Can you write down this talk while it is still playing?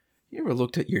You ever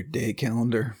looked at your day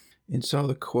calendar and saw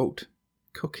the quote,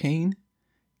 "Cocaine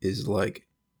is like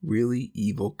really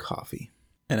evil coffee"?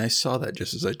 And I saw that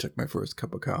just as I took my first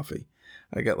cup of coffee.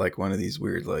 I got like one of these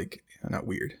weird, not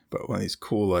weird, but one of these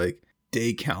cool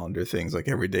day calendar things. Like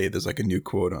every day there's like a new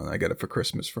quote on it. I got it for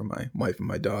Christmas from my wife and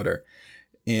my daughter.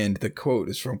 And the quote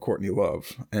is from Courtney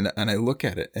Love. And I look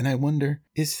at it and I wonder,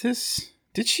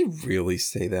 did she really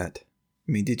say that?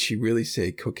 I mean, did she really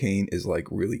say cocaine is like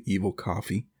really evil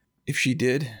coffee? If she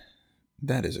did,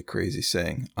 that is a crazy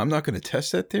saying. I'm not going to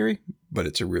test that theory, but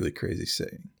it's a really crazy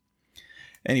saying.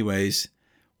 Anyways,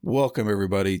 welcome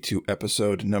everybody to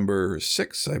episode number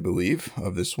 6, I believe,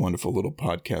 of this wonderful little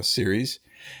podcast series.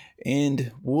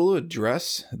 And we'll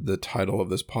address the title of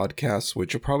this podcast,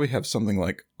 which will probably have something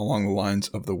like along the lines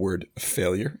of the word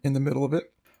failure in the middle of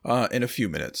it, in a few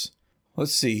minutes.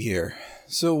 Let's see here.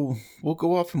 So we'll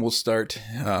go off and we'll start.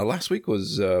 Last week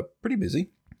was pretty busy.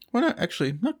 Well,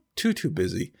 not too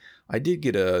busy. I did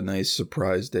get a nice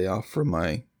surprise day off from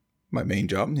my main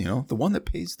job, the one that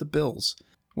pays the bills,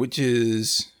 which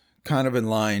is kind of in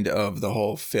line of the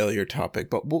whole failure topic,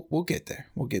 but we'll get there.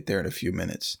 We'll get there in a few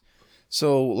minutes.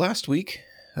 So last week,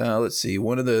 let's see,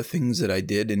 one of the things that I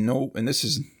did, and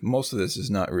most of this is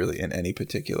not really in any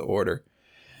particular order.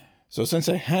 So since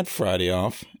I had Friday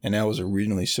off, and I was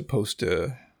originally supposed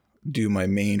to do my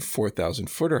main 4,000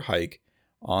 footer hike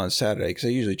on Saturday, because I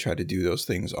usually try to do those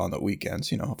things on the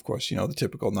weekends, of course, the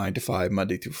typical 9 to 5,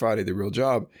 Monday through Friday, the real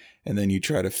job, and then you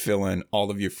try to fill in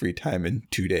all of your free time in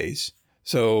 2 days.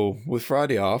 So with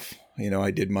Friday off,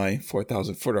 I did my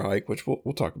 4,000 footer hike, which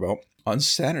we'll talk about. On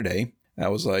Saturday, I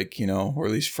was like, or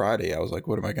at least Friday, I was like,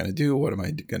 what am I going to do? What am I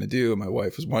going to do? And my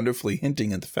wife was wonderfully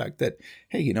hinting at the fact that,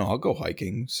 hey, I'll go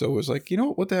hiking. So it was like,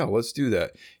 what the hell? Let's do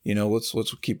that.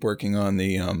 Let's keep working on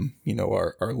the,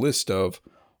 our list of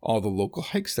all the local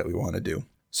hikes that we want to do.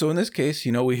 So in this case,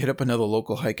 we hit up another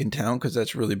local hike in town because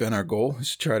that's really been our goal,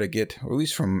 is to try to get, or at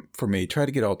least for me, try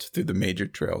to get out through the major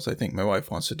trails. I think my wife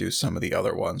wants to do some of the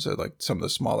other ones, or like some of the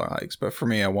smaller hikes. But for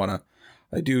me,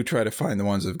 I do try to find the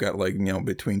ones that have got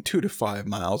between 2 to 5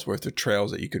 miles worth of trails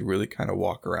that you could really kind of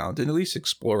walk around and at least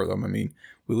explore them. I mean,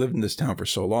 we lived in this town for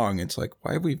so long. It's like,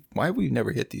 why have we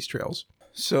never hit these trails?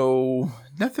 So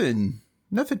nothing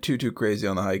too crazy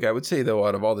on the hike. I would say, though,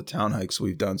 out of all the town hikes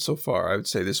we've done so far, I would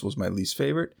say this was my least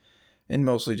favorite. And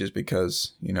mostly just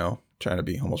because, trying to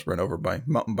be almost run over by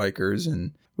mountain bikers.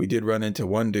 And we did run into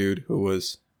one dude who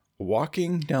was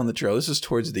walking down the trail. This is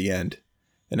towards the end.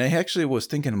 And I actually was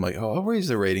thinking, I'm like, I'll raise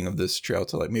the rating of this trail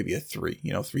to like maybe a 3,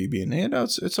 3 being,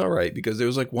 it's all right. Because there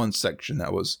was like one section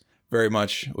that was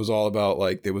all about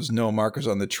like, there was no markers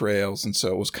on the trails. And so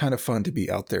it was kind of fun to be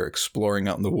out there exploring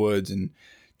out in the woods and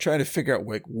trying to figure out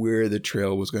like where the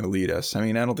trail was going to lead us. I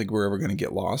mean, I don't think we're ever going to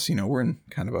get lost. We're in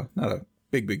kind of not a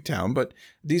big town, but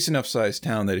a decent enough sized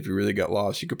town that if you really got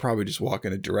lost, you could probably just walk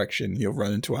in a direction,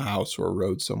 run into a house or a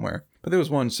road somewhere. But there was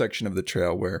one section of the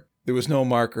trail where there was no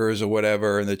markers or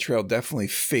whatever, and the trail definitely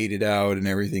faded out and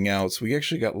everything else. We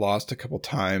actually got lost a couple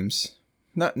times.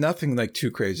 Nothing like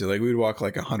too crazy. Like we'd walk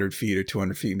like 100 feet or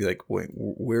 200 feet and be like, wait,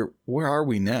 where are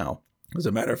we now? As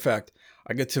a matter of fact,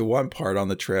 I get to one part on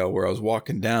the trail where I was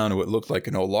walking down what looked like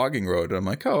an old logging road. And I'm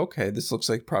like, oh, okay, this looks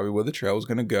like probably where the trail was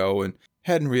going to go. And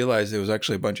hadn't realized there was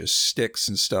actually a bunch of sticks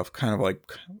and stuff, kind of like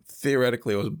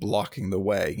theoretically it was blocking the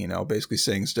way, basically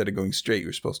saying instead of going straight,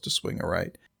 you're supposed to swing a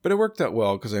right. But it worked out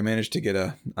well because I managed to get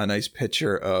a nice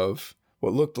picture of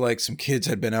what looked like some kids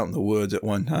had been out in the woods at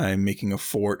one time making a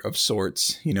fort of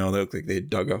sorts. They looked like they had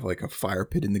dug up like a fire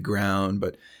pit in the ground,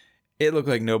 but it looked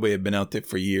like nobody had been out there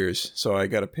for years. So I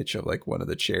got a picture of like one of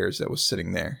the chairs that was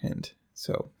sitting there. And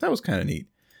so that was kind of neat.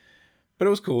 But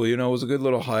it was cool. It was a good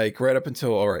little hike right up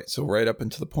until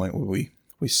the point where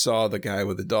we saw the guy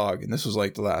with the dog. And this was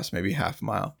like the last maybe half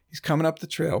mile. He's coming up the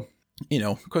trail.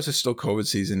 Of course, it's still COVID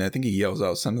season. I think he yells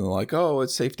out something like, oh,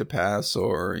 it's safe to pass,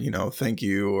 or, thank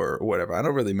you, or whatever. I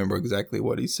don't really remember exactly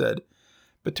what he said.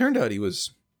 But turned out he was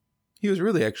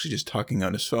really actually just talking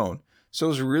on his phone. So it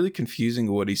was really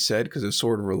confusing what he said because it's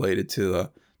sort of related to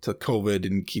COVID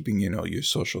and keeping, your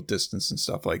social distance and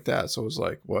stuff like that. So it was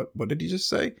like, what did he just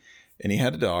say? And he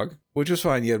had a dog, which was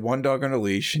fine. He had one dog on a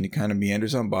leash and he kind of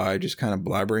meanders on by, just kind of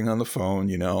blabbering on the phone,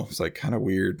 It's like kind of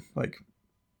weird, like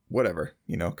whatever,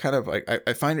 kind of like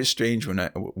I find it strange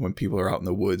when people are out in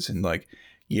the woods and like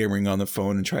yammering on the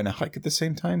phone and trying to hike at the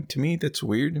same time. To me, that's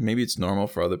weird. Maybe it's normal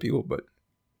for other people, but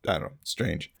I don't know,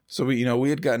 strange. So we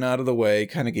had gotten out of the way,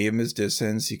 kind of gave him his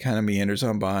distance. He kind of meanders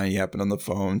on by, yapping on the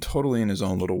phone, totally in his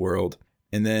own little world.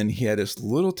 And then he had this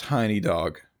little tiny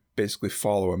dog basically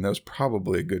follow him. That was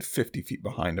probably a good 50 feet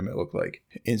behind him, it looked like.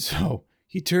 And so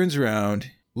he turns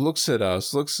around, looks at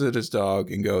us, looks at his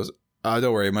dog, and goes,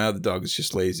 don't worry, my other dog is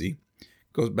just lazy.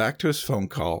 Goes back to his phone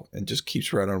call and just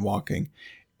keeps right on walking.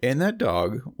 And that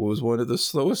dog was one of the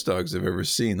slowest dogs I've ever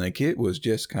seen. Like, it was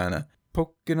just kind of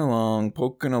poking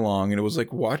along. And it was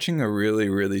like watching a really,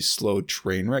 really slow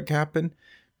train wreck happen.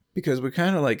 Because we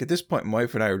kind of like, at this point, my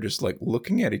wife and I were just like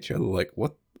looking at each other like,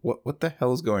 what the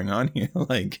hell is going on here?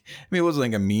 Like, I mean, it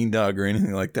wasn't like a mean dog or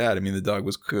anything like that. I mean, the dog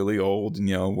was clearly old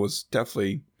and, was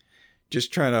definitely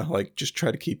just trying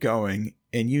to keep going.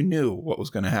 And you knew what was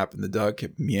going to happen. The dog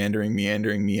kept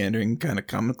meandering, kind of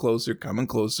coming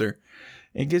closer.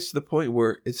 And it gets to the point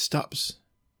where it stops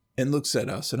and looks at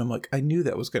us. And I'm like, I knew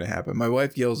that was going to happen. My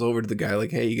wife yells over to the guy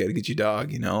like, hey, you got to get your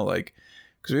dog, like,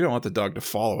 because we don't want the dog to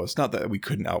follow us. Not that we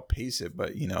couldn't outpace it,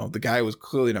 but, the guy was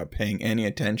clearly not paying any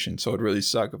attention. So it'd really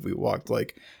suck if we walked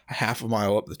like a half a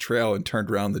mile up the trail and turned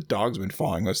around. The dog's been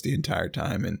following us the entire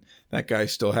time. And that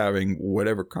guy's still having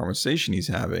whatever conversation he's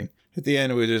having. At the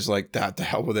end, we were just like, the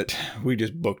hell with it. We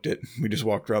just booked it. We just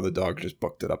walked around the dog, just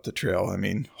booked it up the trail. I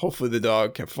mean, hopefully the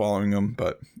dog kept following him,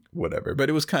 but whatever. But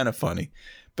it was kind of funny.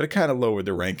 But it kind of lowered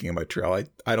the ranking of my trail.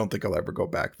 I don't think I'll ever go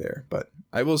back there. But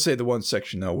I will say the one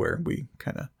section, though, where we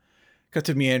kind of got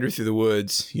to meander through the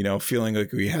woods, feeling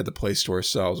like we had the place to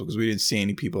ourselves because we didn't see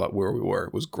any people out where we were.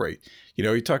 It was great.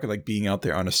 You're talking like being out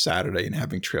there on a Saturday and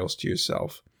having trails to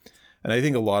yourself. And I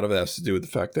think a lot of that has to do with the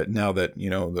fact that now that,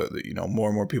 more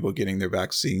and more people are getting their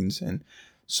vaccines. And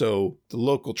so the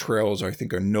local trails, I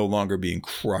think, are no longer being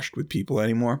crushed with people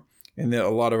anymore. And a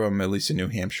lot of them, at least in New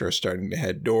Hampshire, are starting to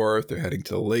head north. They're heading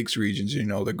to the lakes regions.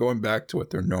 They're going back to what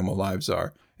their normal lives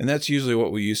are. And that's usually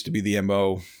what we used to be the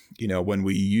MO, when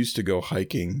we used to go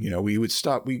hiking. We would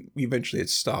stop. We eventually had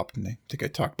stopped. And I think I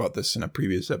talked about this in a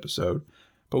previous episode.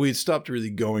 But we had stopped really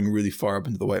going really far up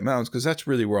into the White Mountains because that's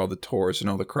really where all the tourists and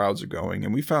all the crowds are going.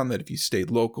 And we found that if you stayed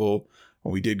local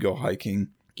when we did go hiking,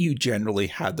 you generally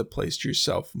had the place to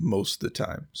yourself most of the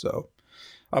time. So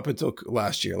up until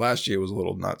last year was a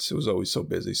little nuts. It was always so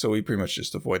busy. So we pretty much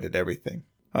just avoided everything.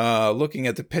 Looking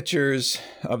at the pictures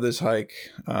of this hike,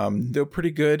 they're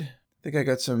pretty good. I think I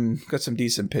got some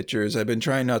decent pictures. I've been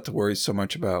trying not to worry so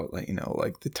much about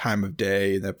like the time of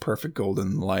day and that perfect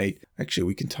golden light. Actually,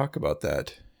 we can talk about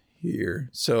that here.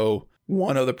 So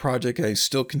one other project I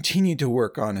still continue to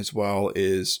work on as well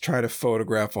is try to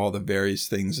photograph all the various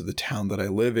things of the town that I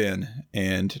live in.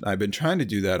 And I've been trying to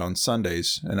do that on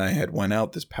Sundays. And I had went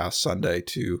out this past Sunday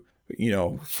to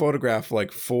photograph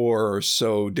like 4 or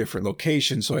so different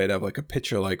locations. So I'd have like a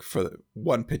picture, like for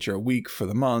one picture a week for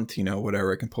the month,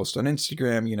 whatever I can post on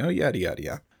Instagram, yada, yada,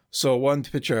 yada. So one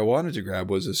picture I wanted to grab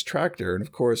was this tractor. And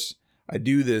of course, I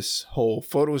do this whole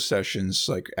photo sessions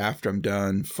like after I'm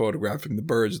done photographing the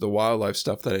birds, the wildlife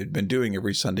stuff that I've been doing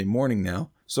every Sunday morning now.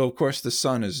 So of course, the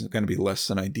sun is going to be less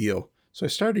than ideal. So I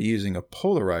started using a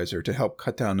polarizer to help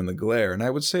cut down on the glare. And I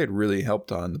would say it really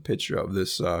helped on the picture of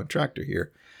this tractor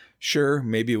here. Sure,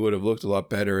 maybe it would have looked a lot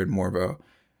better in more of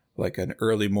like an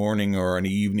early morning or an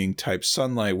evening type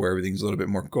sunlight where everything's a little bit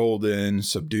more golden,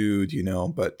 subdued,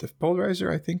 but the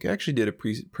polarizer, I think, actually did a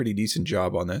pretty decent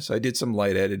job on this. I did some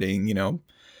light editing,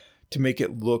 to make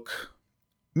it look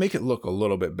a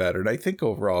little bit better. And I think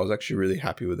overall, I was actually really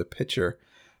happy with the picture.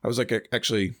 I was like,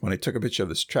 actually, when I took a picture of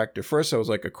this tractor, first I was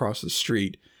like across the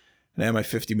street and I had my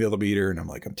 50 millimeter and I'm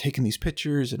taking these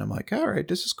pictures and I'm like, all right,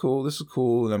 this is cool.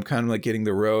 And I'm kind of like getting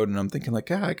the road and I'm thinking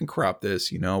like, I can crop this,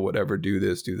 whatever, do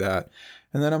this, do that.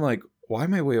 And then I'm like, why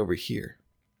am I way over here?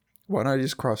 Why don't I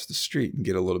just cross the street and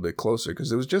get a little bit closer? Because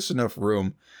there was just enough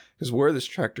room because where this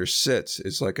tractor sits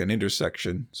is like an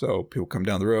intersection. So people come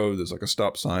down the road, there's like a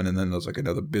stop sign and then there's like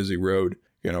another busy road,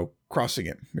 crossing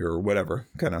it or whatever,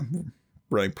 kind of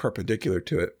running perpendicular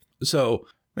to it. So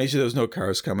make sure there was no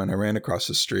cars coming. I ran across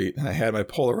the street. I had my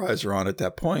polarizer on at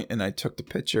that point, and I took the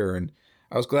picture. And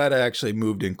I was glad I actually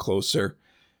moved in closer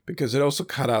because it also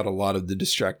cut out a lot of the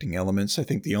distracting elements. I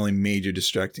think the only major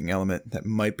distracting element that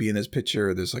might be in this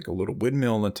picture, there's like a little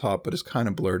windmill on the top, but it's kind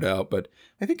of blurred out. But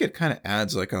I think it kind of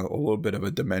adds like a little bit of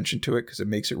a dimension to it because it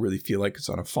makes it really feel like it's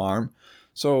on a farm.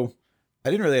 So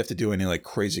I didn't really have to do any like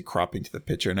crazy cropping to the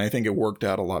picture. And I think it worked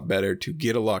out a lot better to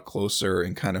get a lot closer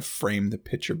and kind of frame the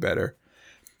picture better.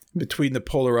 Between the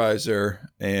polarizer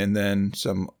and then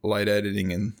some light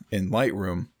editing in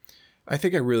Lightroom, I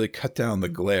think I really cut down the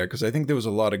glare because I think there was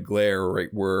a lot of glare right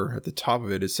where at the top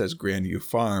of it says Grandview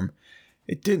Farm.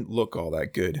 It didn't look all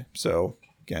that good. So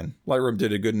again, Lightroom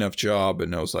did a good enough job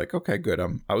and I was like, okay, good.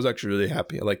 I was actually really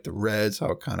happy. I like the reds,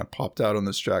 how it kind of popped out on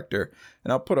this tractor.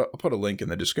 And I'll put a link in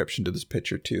the description to this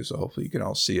picture too, so hopefully you can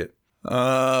all see it.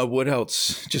 What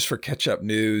else? Just for catch-up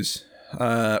news.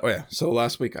 So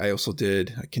last week I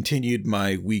continued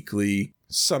my weekly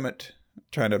summit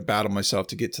trying to battle myself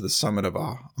to get to the summit of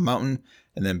a mountain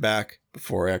and then back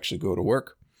before I actually go to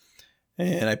work.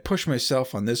 And I pushed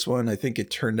myself on this one. I think it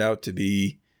turned out to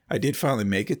be, I did finally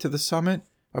make it to the summit.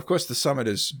 Of course, the summit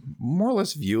is more or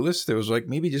less viewless. There was like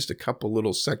maybe just a couple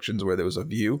little sections where there was a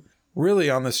view. Really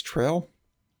on this trail,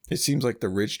 it seems like the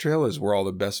Ridge Trail is where all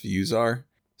the best views are.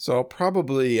 So I'll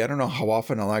probably, I don't know how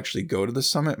often I'll actually go to the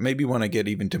summit. Maybe when I get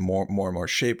even to more and more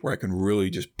shape where I can really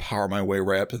just power my way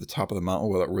right up to the top of the mountain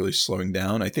without really slowing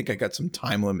down. I think I got some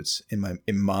time limits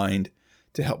in mind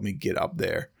to help me get up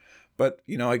there. But,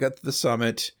 I got to the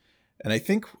summit, and I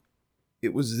think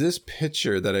it was this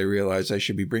picture that I realized I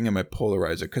should be bringing my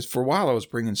polarizer. Because for a while I was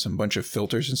bringing some bunch of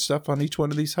filters and stuff on each one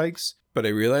of these hikes, but I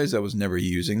realized I was never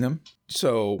using them.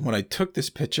 So when I took this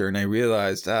picture and I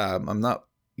realized I'm not,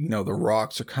 the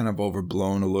rocks are kind of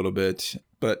overblown a little bit,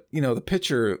 but, the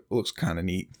picture looks kind of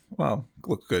neat. Well,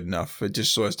 looked good enough. It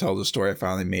just so as tells the story I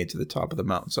finally made to the top of the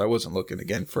mountain. So I wasn't looking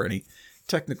again for any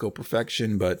technical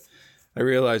perfection, but I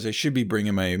realized I should be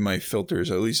bringing my filters,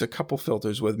 at least a couple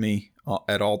filters with me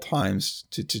at all times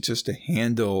to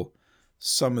handle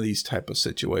some of these type of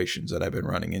situations that I've been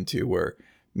running into where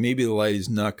maybe the light is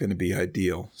not going to be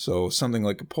ideal. So something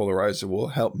like a polarizer will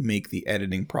help make the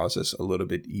editing process a little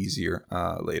bit easier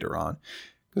later on.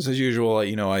 Because as usual,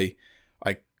 I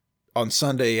on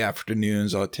Sunday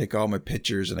afternoons, I'll take all my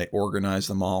pictures and I organize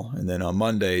them all. And then on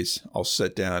Mondays, I'll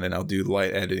sit down and I'll do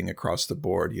light editing across the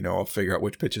board. I'll figure out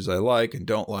which pictures I like and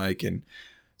don't like. And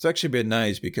it's actually been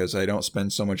nice because I don't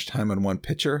spend so much time on one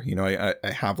picture. I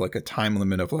have like a time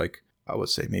limit of like, I would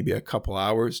say maybe a couple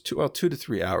hours, 2 to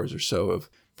 3 hours or so of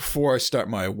before I start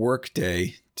my work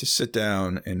day to sit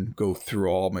down and go through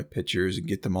all my pictures and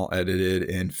get them all edited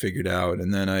and figured out.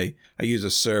 And then I use a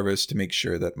service to make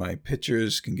sure that my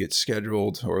pictures can get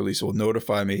scheduled, or at least will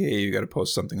notify me, hey, you got to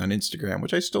post something on Instagram,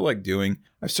 which I still like doing.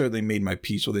 I've certainly made my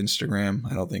peace with Instagram.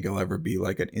 I don't think I'll ever be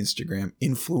like an Instagram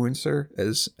influencer,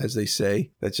 as they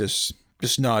say. That's just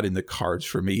not in the cards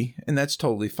for me. And that's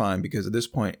totally fine because at this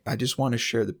point, I just want to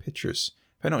share the pictures.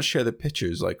 If I don't share the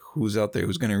pictures, like who's out there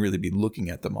who's going to really be looking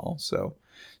at them all? So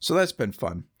that's been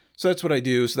fun. So that's what I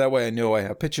do. So that way I know I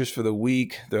have pictures for the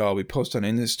week that I'll be posting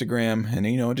on Instagram, and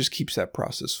it just keeps that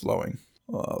process flowing.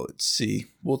 Let's see.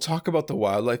 We'll talk about the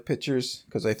wildlife pictures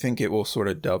because I think it will sort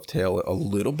of dovetail a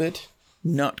little bit,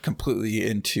 not completely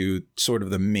into sort of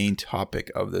the main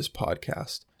topic of this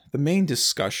podcast. The main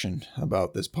discussion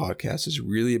about this podcast is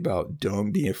really about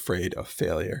don't be afraid of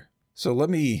failure. So let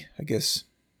me,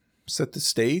 set the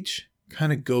stage,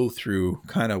 kind of go through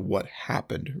kind of what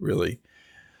happened really.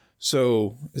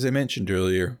 So as I mentioned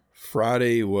earlier, last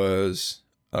Friday was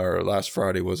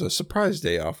a surprise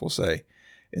day off, we'll say.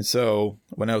 And so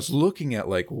when I was looking at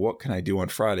like, what can I do on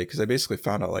Friday? Because I basically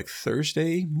found out like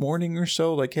Thursday morning or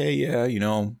so, like, hey, yeah,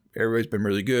 everybody's been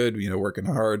really good, working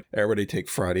hard. Everybody take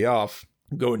Friday off,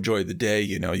 go enjoy the day,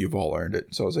 you've all earned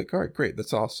it. So I was like, all right, great.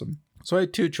 That's awesome. So I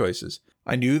had two choices.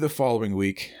 I knew the following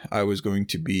week I was going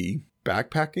to be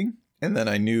backpacking. And then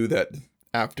I knew that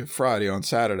after Friday on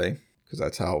Saturday, because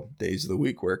that's how days of the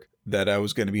week work, that I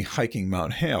was going to be hiking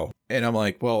Mount Hale. And I'm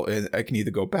like, well, I can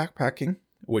either go backpacking,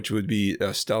 which would be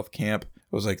a stealth camp.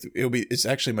 I was like, it's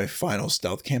actually my final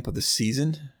stealth camp of the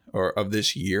season, or of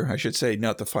this year, I should say.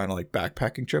 Not the final like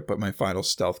backpacking trip, but my final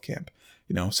stealth camp.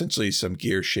 Essentially some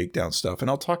gear shakedown stuff. And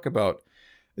I'll talk about,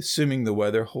 assuming the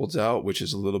weather holds out, which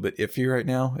is a little bit iffy right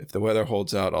now. If the weather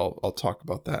holds out, I'll talk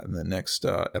about that in the next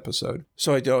episode.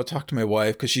 So I'll talk to my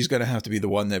wife because she's going to have to be the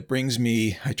one that brings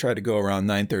me. I try to go around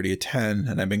 9:30 or 10,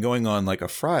 and I've been going on like a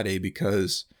Friday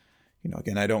because,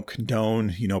 again, I don't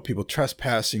condone, people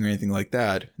trespassing or anything like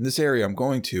that. In this area I'm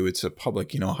going to, it's a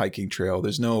public, hiking trail.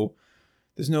 There's no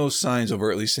signs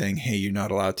overtly saying, hey, you're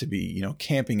not allowed to be,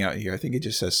 camping out here. I think it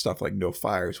just says stuff like no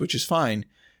fires, which is fine.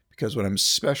 Because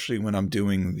especially when I'm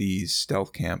doing these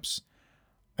stealth camps,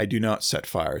 I do not set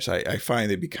fires. I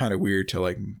find it'd be kind of weird to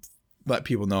like let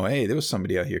people know, hey, there was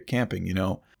somebody out here camping,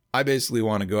 I basically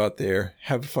want to go out there,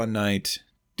 have a fun night,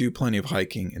 do plenty of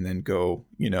hiking, and then go,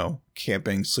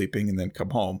 camping, sleeping, and then come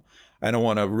home. I don't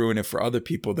want to ruin it for other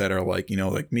people that are like,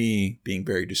 like me, being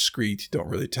very discreet, don't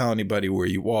really tell anybody where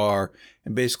you are,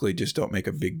 and basically just don't make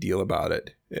a big deal about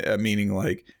it. Meaning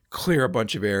like, clear a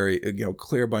bunch of area,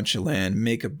 clear a bunch of land,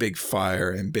 make a big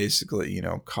fire, and basically,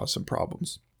 cause some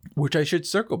problems. Which I should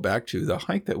circle back to the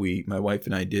hike that my wife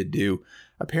and I did do.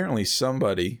 Apparently some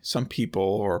people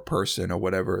or a person or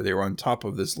whatever, they were on top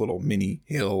of this little mini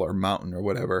hill or mountain or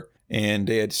whatever, and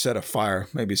they had set a fire,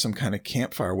 maybe some kind of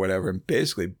campfire or whatever, and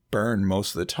basically burned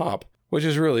most of the top. which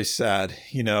is really sad.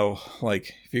 You know,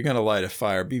 like if you're going to light a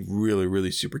fire, be really, really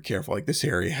super careful. Like this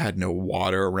area had no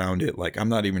water around it. Like I'm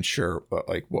not even sure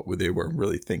what they were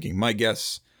really thinking. My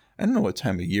guess, I don't know what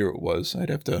time of year it was.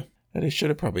 I should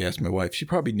have probably asked my wife. She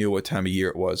probably knew what time of year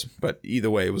it was. But either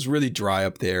way, it was really dry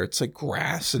up there. It's like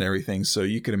grass and everything. So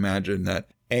you can imagine that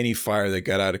any fire that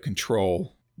got out of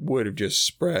control would have just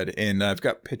spread. And I've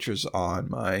got pictures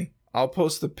on I'll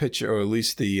post the picture, or at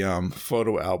least the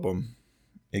photo album,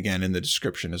 again, in the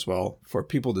description as well for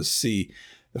people to see.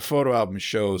 The photo album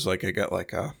shows like I got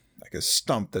like a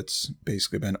stump that's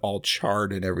basically been all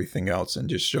charred and everything else, and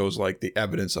just shows like the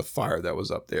evidence of fire that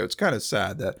was up there. It's kind of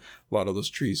sad that a lot of those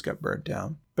trees got burnt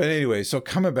down. But anyway, so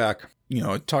coming back, you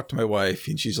know, I talked to my wife,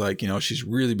 and she's like, you know, she's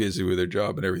really busy with her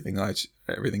job and everything else.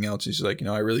 And she's like, you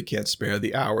know, I really can't spare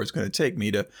the hour it's going to take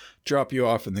me to drop you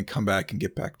off and then come back and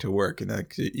get back to work. And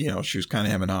you know, she was kind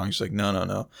of hemming and hawing. She's like,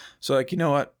 no. So like, you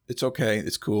know what? It's okay.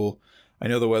 It's cool. I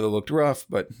know the weather looked rough,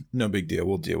 but no big deal.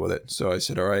 We'll deal with it. So I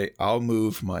said, all right, I'll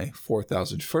move my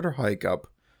 4,000 footer hike up.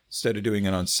 Instead of doing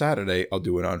it on Saturday, I'll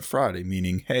do it on Friday,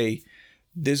 meaning, hey,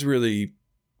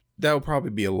 that will probably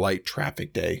be a light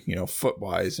traffic day, you know,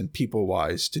 foot-wise and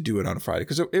people-wise to do it on Friday,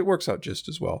 because it works out just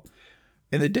as well.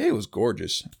 And the day was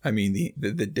gorgeous. I mean,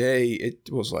 the day, it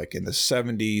was like in the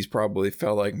 70s, probably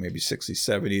felt like maybe 60s,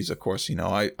 70s. Of course, you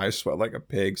know, I sweat like a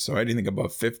pig, so anything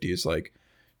above 50 is like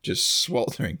just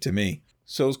sweltering to me.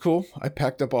 So it was cool. I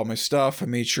packed up all my stuff. I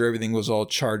made sure everything was all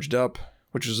charged up,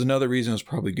 which was another reason it was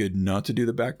probably good not to do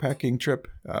the backpacking trip.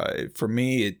 For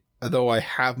me, although I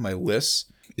have my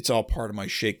lists, it's all part of my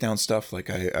shakedown stuff. Like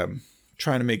I'm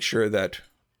trying to make sure that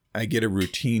I get a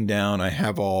routine down. I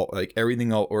have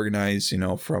everything all organized, you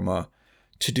know, from a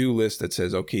to-do list that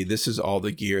says, okay, this is all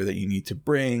the gear that you need to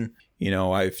bring. You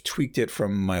know, I've tweaked it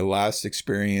from my last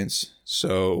experience.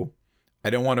 So I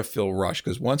don't want to feel rushed,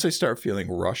 because once I start feeling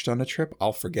rushed on a trip,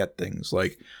 I'll forget things.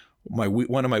 Like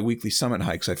one of my weekly summit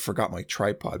hikes, I forgot my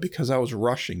tripod because I was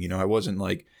rushing. You know, I wasn't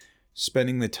like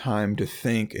spending the time to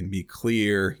think and be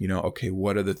clear, you know, okay,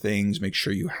 what are the things? Make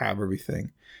sure you have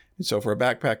everything. And so for a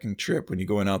backpacking trip, when you're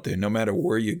going out there, no matter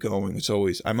where you're going, it's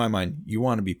always, in my mind, you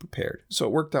want to be prepared. So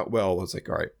it worked out well. I was like,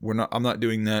 all right, I'm not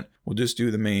doing that. We'll just do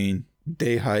the main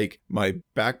day hike. My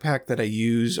backpack that I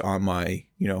use on my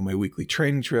weekly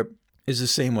training trip is the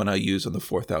same one I use on the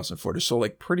 4,000 footer. So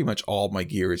like pretty much all my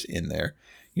gear is in there.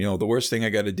 You know, the worst thing I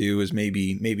got to do is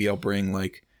maybe I'll bring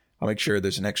I'll make sure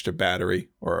there's an extra battery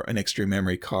or an extra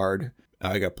memory card.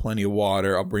 I got plenty of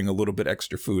water. I'll bring a little bit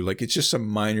extra food. Like it's just some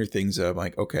minor things that I'm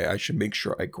like, okay, I should make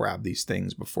sure I grab these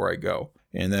things before I go.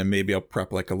 And then maybe I'll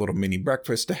prep like a little mini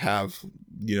breakfast to have,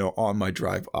 you know, on my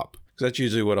drive up. Because that's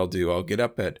usually what I'll do. I'll get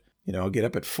up at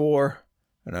 4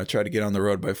 and I'll try to get on the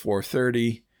road by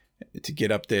 4:30 to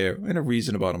get up there in a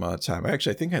reasonable amount of time. I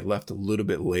think I left a little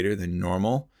bit later than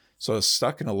normal. So I was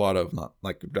stuck in a lot of not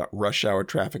rush hour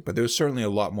traffic, but there was certainly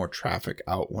a lot more traffic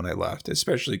out when I left,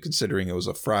 especially considering it was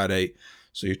a Friday.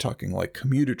 So you're talking like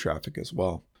commuter traffic as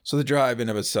well. So the drive in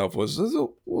of itself was,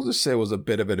 we'll just say it was a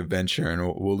bit of an adventure, and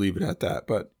we'll leave it at that.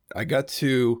 But I got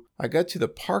to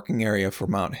the parking area for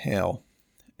Mount Hale.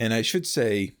 And I should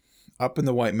say up in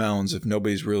the White Mountains, if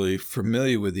nobody's really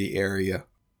familiar with the area,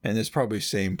 and it's probably the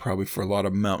same for a lot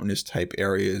of mountainous type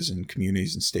areas and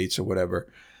communities and states or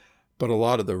whatever, but a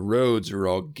lot of the roads are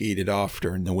all gated off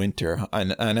during the winter.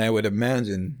 And I would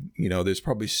imagine, you know, there's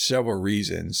probably several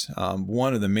reasons.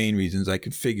 One of the main reasons I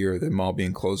can figure them all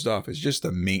being closed off is just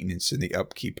the maintenance and the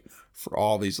upkeep for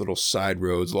all these little side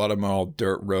roads. A lot of them are all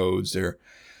dirt roads. They're,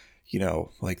 you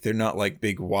know, like they're not like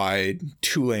big wide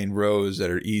 2-lane roads that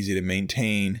are easy to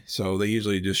maintain. So they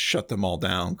usually just shut them all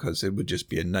down because it would just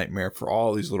be a nightmare for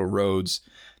all these little roads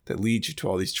that lead you to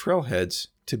all these trailheads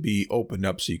to be opened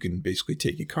up so you can basically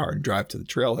take your car and drive to the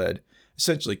trailhead,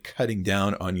 essentially cutting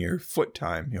down on your foot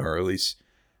time, or at least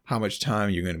how much time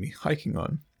you're going to be hiking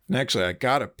on. And actually, I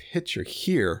got a picture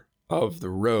here of the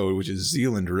road, which is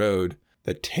Zealand Road,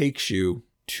 that takes you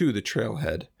to the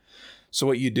trailhead. So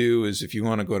what you do is if you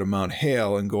want to go to Mount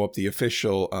Hale and go up the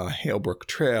official Halebrook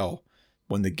Trail,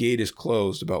 when the gate is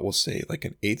closed about, we'll say like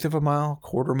an eighth of a mile,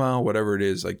 quarter mile, whatever it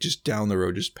is, like just down the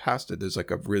road, just past it, there's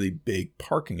like a really big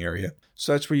parking area.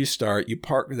 So that's where you start. You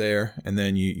park there, and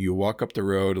then you walk up the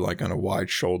road like on a wide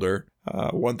shoulder.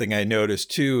 One thing I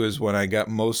noticed too is when I got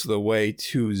most of the way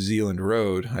to Zealand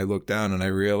Road, I looked down and I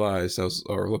realized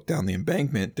looked down the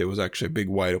embankment, there was actually a big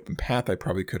wide open path I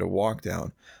probably could have walked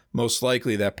down. Most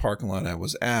likely that parking lot I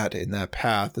was at and that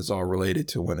path is all related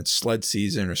to when it's sled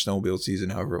season or snowmobile season,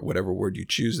 whatever word you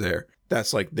choose there.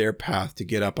 That's like their path to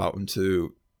get up out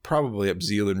into probably up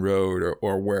Zealand Road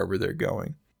or wherever they're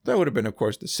going. That would have been, of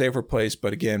course, the safer place.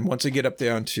 But again, once I get up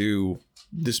down to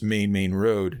this main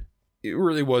road, it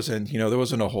really wasn't, there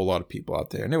wasn't a whole lot of people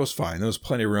out there, and it was fine. There was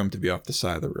plenty of room to be off the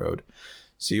side of the road.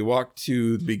 So you walk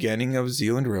to the beginning of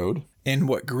Zealand Road, and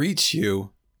what greets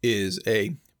you is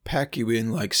a pack you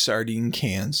in like sardine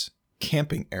cans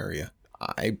camping area.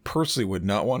 I personally would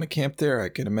not want to camp there. I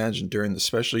can imagine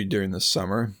especially during the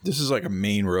summer. This is like a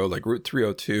main road, like Route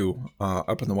 302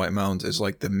 up in the White Mountains is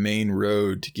like the main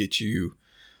road to get you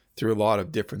through a lot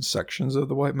of different sections of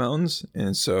the White Mountains.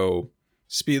 And so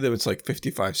speed limit's like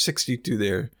 55, 60 through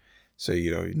there. So,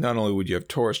 not only would you have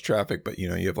tourist traffic, but,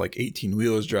 you have like 18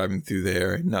 wheelers driving through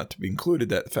there, and not to be included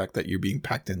that the fact that you're being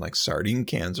packed in like sardine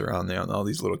cans around there on all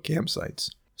these little campsites.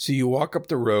 So you walk up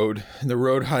the road, and the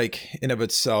road hike in of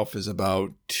itself is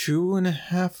about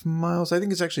 2.5 miles. I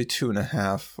think it's actually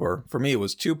 2.5, or for me, it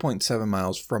was 2.7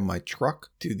 miles from my truck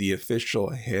to the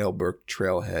official Haleberg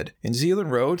trailhead. In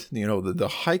Zealand Road, the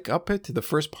hike up it, the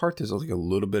first part, there's like a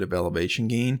little bit of elevation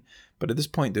gain, but at this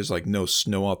point, there's like no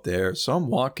snow out there. So I'm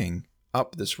walking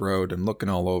up this road and looking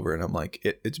all over, and I'm like,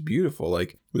 it's beautiful.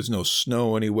 Like, there's no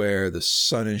snow anywhere. The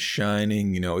sun is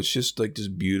shining. It's just like this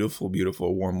beautiful,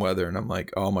 beautiful warm weather. And I'm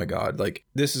like, oh my God, like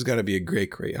this is going to be a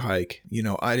great hike.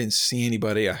 I didn't see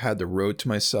anybody. I had the road to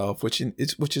myself, which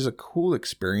is a cool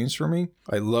experience for me.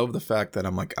 I love the fact that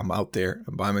I'm out there,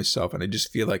 I'm by myself, and I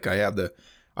just feel like I have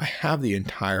the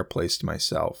entire place to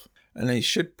myself. And I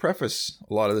should preface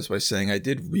a lot of this by saying I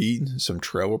did read some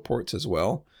trail reports as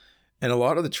well. And a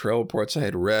lot of the trail reports I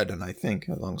had read, and I think,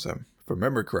 as long as I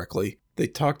remember correctly, they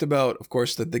talked about, of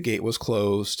course, that the gate was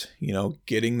closed.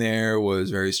 Getting there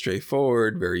was very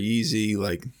straightforward, very easy,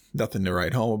 like nothing to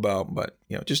write home about. But,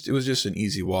 it was just an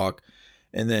easy walk.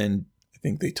 And then I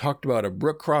think they talked about a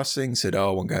brook crossing, said,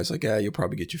 oh, one guy's like, you'll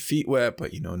probably get your feet wet,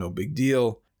 but, no big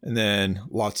deal. And then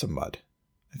lots of mud,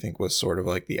 I think was sort of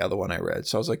like the other one I read.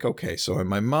 So I was like, okay, so in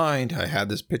my mind, I had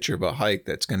this picture of a hike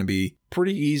that's going to be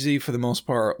pretty easy for the most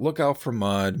part. Look out for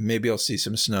mud. Maybe I'll see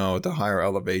some snow at the higher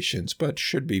elevations, but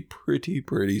should be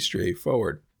pretty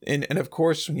straightforward. And of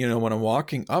course, when I'm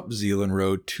walking up Zealand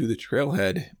Road to the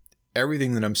trailhead,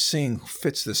 everything that I'm seeing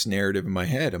fits this narrative in my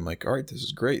head. I'm like, all right, this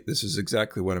is great. This is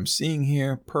exactly what I'm seeing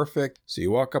here. Perfect. So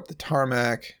you walk up the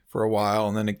tarmac for a while,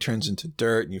 and then it turns into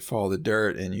dirt, and you follow the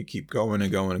dirt, and you keep going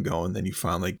and going and going. Then you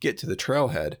finally get to the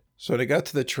trailhead. So when I got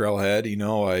to the trailhead,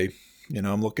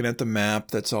 I'm looking at the map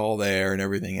that's all there and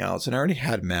everything else. And I already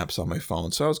had maps on my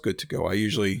phone, so I was good to go. I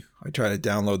try to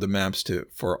download the maps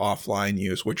for offline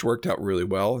use, which worked out really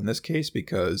well in this case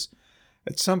because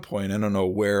at some point, I don't know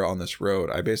where on this road,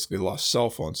 I basically lost cell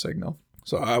phone signal.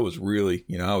 So I was really,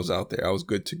 I was out there. I was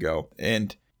good to go.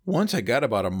 And once I got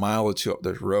about a mile or two up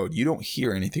this road, you don't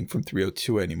hear anything from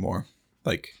 302 anymore.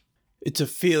 Like, it's a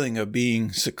feeling of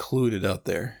being secluded out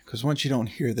there. Because once you don't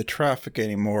hear the traffic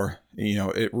anymore,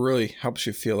 it really helps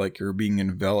you feel like you're being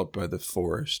enveloped by the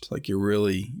forest. Like you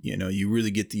really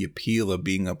get the appeal of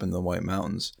being up in the White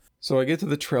Mountains. So I get to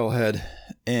the trailhead,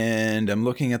 and I'm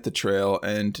looking at the trail,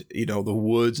 and, the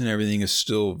woods and everything is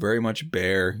still very much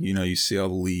bare. You see all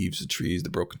the leaves, the trees, the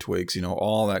broken twigs,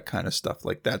 all that kind of stuff.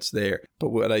 Like, that's there. But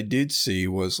what I did see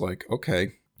was like, okay,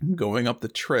 going up the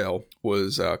trail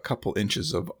was a couple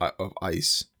inches of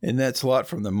ice. And that's a lot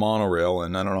from the monorail.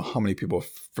 And I don't know how many people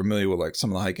are familiar with like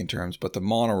some of the hiking terms, but the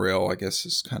monorail, I guess,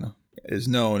 is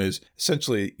known as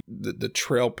essentially the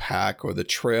trail pack, or the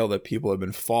trail that people have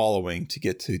been following to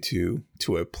get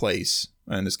to a place.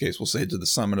 In this case, we'll say to the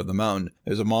summit of the mountain.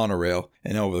 There's a monorail,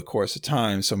 and over the course of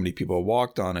time, so many people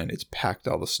walked on it, it's packed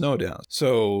all the snow down.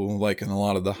 So like in a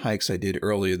lot of the hikes I did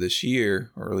earlier this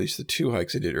year, or at least the 2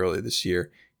 hikes I did earlier this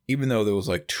year, even though there was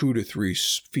like 2 to 3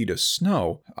 feet of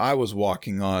snow, I was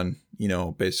walking on,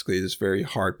 basically this very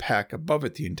hard pack above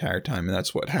it the entire time. And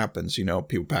that's what happens.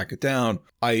 People pack it down,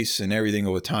 ice and everything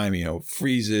over time,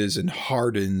 freezes and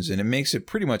hardens. And it makes it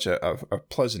pretty much a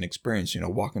pleasant experience,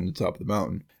 walking to the top of the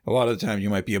mountain. A lot of the time you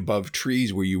might be above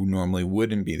trees where you normally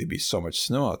wouldn't be. There'd be so much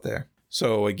snow out there.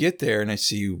 So I get there and I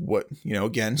see what,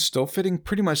 again, still fitting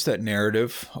pretty much that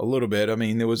narrative a little bit. I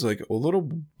mean, there was like a little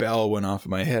bell went off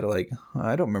in my head. Like,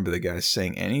 I don't remember the guy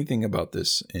saying anything about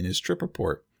this in his trip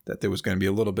report, that there was going to be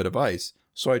a little bit of ice.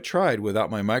 So I tried without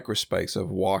my microspikes of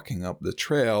walking up the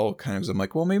trail, kind of, 'cause I'm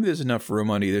like, well, maybe there's enough room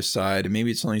on either side, and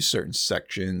maybe it's only certain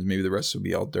sections. Maybe the rest will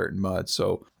be all dirt and mud.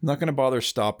 So I'm not going to bother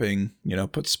stopping,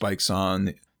 put spikes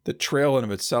on. The trail in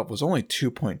of itself was only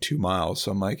 2.2 miles.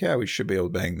 So I'm like, yeah, we should be able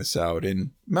to bang this out.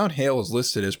 And Mount Hale is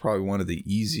listed as probably one of the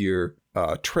easier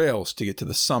trails to get to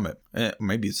the summit.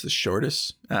 Maybe it's the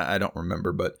shortest. I don't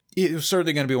remember, but it was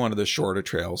certainly going to be one of the shorter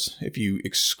trails. If you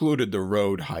excluded the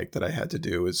road hike that I had to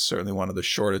do, it's certainly one of the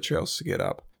shorter trails to get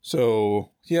up.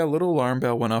 So, yeah, a little alarm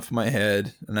bell went off in my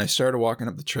head, and I started walking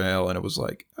up the trail, and it was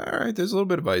like, all right, there's a little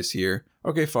bit of ice here.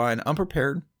 Okay, fine, I'm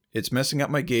prepared. It's messing up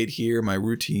my gait here, my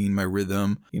routine, my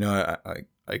rhythm.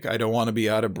 I don't want to be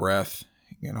out of breath.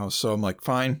 So I'm like,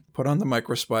 fine, put on the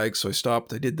micro spikes. So I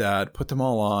stopped, I did that, put them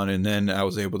all on, and then I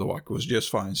was able to walk. It was just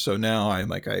fine. So now I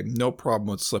have no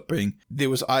problem with slipping. There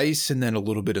was ice and then a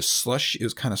little bit of slush. It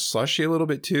was kind of slushy a little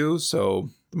bit too. So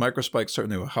the micro spikes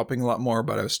certainly were helping a lot more,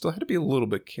 but I still had to be a little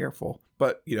bit careful.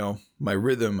 But, my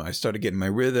rhythm, I started getting my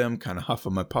rhythm, kind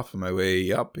of puffing my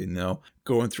way up,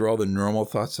 going through all the normal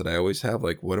thoughts that I always have.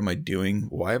 Like, what am I doing?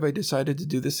 Why have I decided to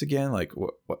do this again? Like,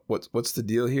 what's the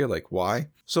deal here? Like, why?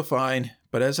 So fine.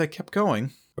 But as I kept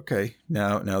going, okay,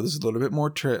 now there's a little bit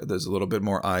more there's a little bit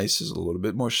more ice, there's a little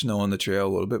bit more snow on the trail,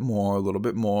 a little bit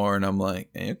more, and I'm like,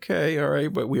 okay, all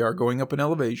right, but we are going up in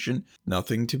elevation,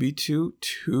 nothing to be too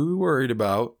worried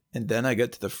about. And then I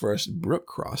get to the first brook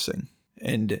crossing,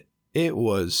 and it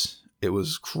was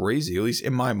crazy, at least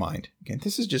in my mind. Again,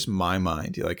 this is just my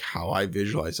mind, like how I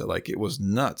visualize it. Like, it was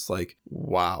nuts. Like,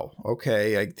 wow,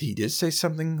 okay. He did say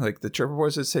something, like the Trevor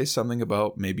Boys did say something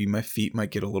about maybe my feet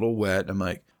might get a little wet. I'm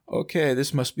like, okay,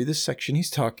 this must be the section he's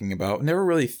talking about. Never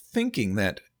really thinking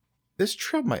that this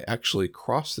trail might actually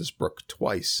cross this brook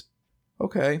twice.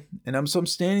 Okay, and I'm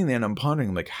standing there and I'm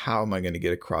pondering, like, how am I going to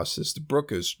get across this? The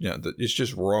brook is, it's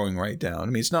just rolling right down. I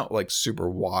mean, it's not like super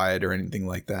wide or anything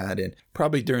like that. And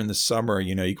probably during the summer,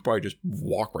 you could probably just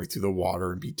walk right through the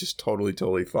water and be just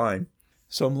totally fine.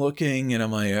 So I'm looking and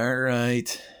I'm like, all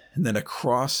right. And then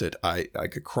across it, I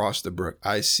could cross the brook.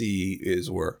 I see is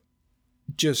where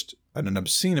just an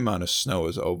obscene amount of snow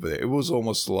is over there. It was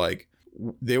almost like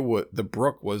the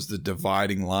brook was the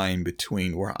dividing line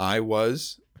between where I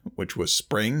was, which was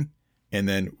spring, and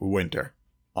then winter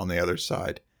on the other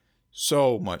side.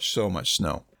 So much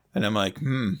snow. And I'm like,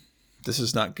 this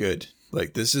is not good.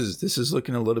 Like, this is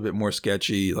looking a little bit more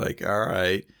sketchy. Like, all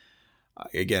right.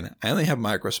 Again, I only have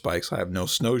micro spikes. I have no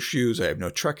snowshoes. I have no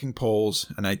trekking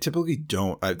poles. And I typically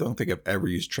don't think I've ever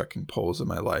used trekking poles in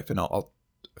my life. And I'll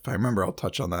if I remember, I'll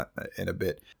touch on that in a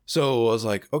bit. So I was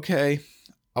like, okay,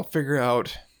 I'll figure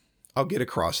out, I'll get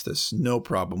across this. No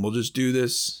problem. We'll just do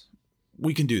this.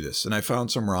 We can do this. And I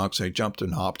found some rocks. I jumped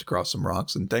and hopped across some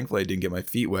rocks, and thankfully I didn't get my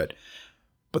feet wet.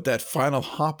 But that final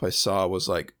hop I saw was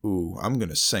like, ooh, I'm going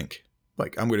to sink.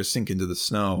 Like, I'm going to sink into the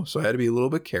snow. So I had to be a little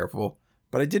bit careful.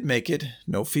 But I did make it.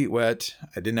 No feet wet.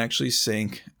 I didn't actually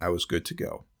sink. I was good to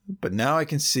go. But now I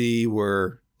can see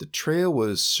where the trail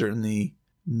was certainly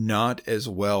not as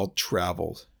well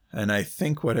traveled. And I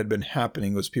think what had been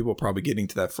happening was people probably getting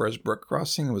to that first brook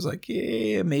crossing and was like,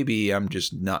 yeah, maybe I'm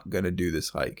just not going to do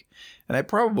this hike. And I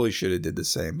probably should have did the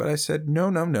same. But I said, no.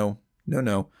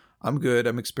 I'm good.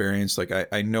 I'm experienced. Like,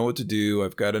 I know what to do.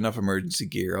 I've got enough emergency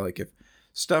gear. Like, if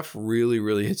stuff really,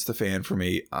 really hits the fan for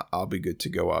me, I'll be good to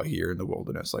go out here in the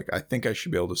wilderness. Like, I think I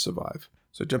should be able to survive.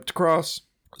 So I jumped across,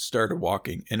 started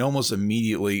walking, and almost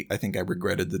immediately, I think I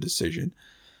regretted the decision.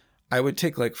 I would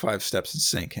take like 5 steps and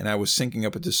sink, and I was sinking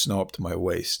up into snow up to my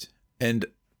waist. And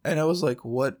I was like,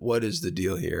 what is the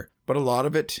deal here? But a lot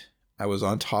of it, I was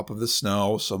on top of the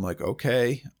snow. So I'm like,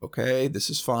 okay, this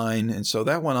is fine. And so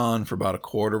that went on for about a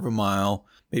quarter of a mile.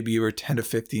 Maybe you were 10 to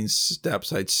 15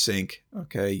 steps, I'd sink.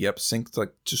 Okay, yep, sink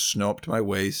like just snow up to my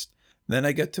waist. Then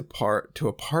I get to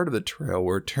a part of the trail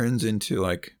where it turns into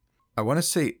like, I want to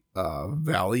say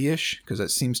valley-ish, because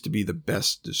that seems to be the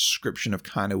best description of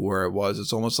kind of where it was.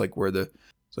 It's almost like where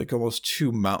it's like almost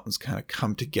 2 mountains kind of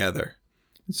come together.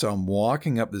 And so I'm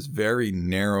walking up this very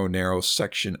narrow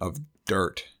section of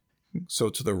dirt. So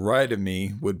to the right of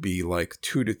me would be like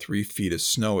 2 to 3 feet of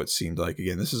snow, it seemed like.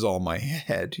 Again, this is all my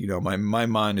head. My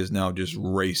mind is now just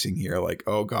racing here. Like,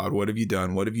 oh God, what have you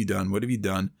done? What have you done? What have you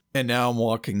done? And now I'm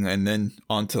walking, and then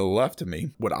on to the left of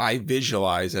me, what I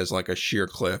visualize as like a sheer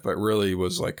cliff, it really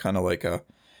was like kind of like a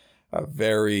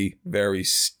very, very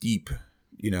steep,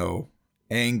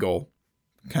 angle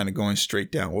kind of going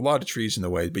straight down. With a lot of trees in the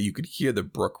way, but you could hear the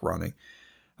brook running.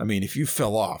 I mean, if you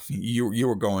fell off, you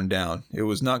were going down. It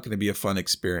was not going to be a fun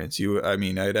experience.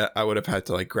 I would have had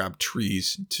to like grab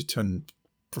trees to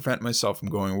prevent myself from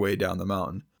going way down the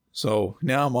mountain. So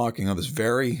now I'm walking on this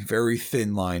very, very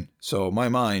thin line. So my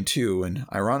mind too, and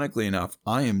ironically enough,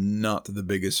 I am not the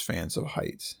biggest fans of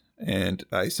heights. And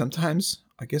I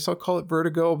guess I'll call it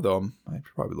vertigo, though I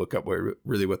should probably look up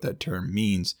what that term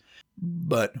means.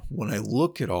 But when I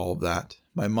look at all of that,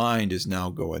 my mind is now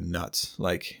going nuts.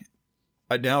 Like,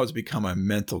 now it's become a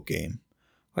mental game.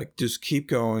 Like, just keep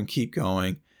going.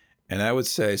 And I would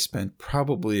say I spent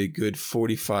probably a good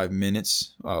 45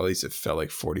 minutes, well, at least it felt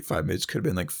like 45 minutes, could have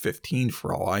been like 15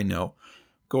 for all I know,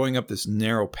 going up this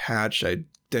narrow patch. I'd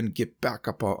then get back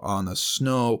up on the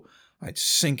snow. I'd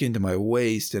sink into my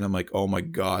waist, and I'm like, oh my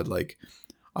God, like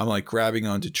I'm like grabbing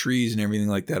onto trees and everything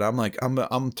like that. I'm like,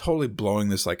 I'm totally blowing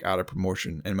this like out of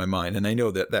proportion in my mind. And I know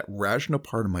that rational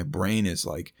part of my brain is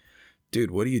like,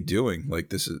 dude, what are you doing? Like,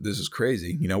 this is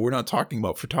crazy. You know, we're not talking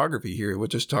about photography here. We're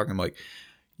just talking like,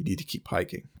 you need to keep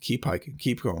hiking, keep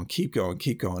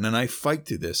going. And I fight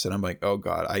through this, and I'm like, oh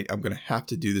God, I'm going to have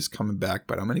to do this coming back,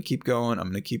 but I'm going to keep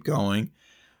going.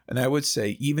 And I would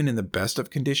say even in the best of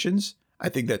conditions, I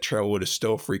think that trail would have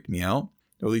still freaked me out.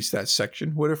 At least that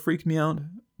section would have freaked me out,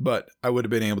 but I would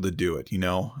have been able to do it. You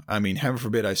know, I mean, heaven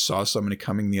forbid I saw somebody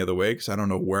coming the other way, because I don't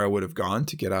know where I would have gone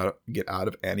to get out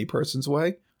of any person's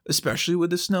way, especially with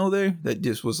the snow there. That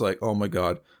just was like, oh my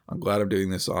God, I'm glad I'm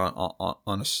doing this on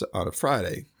a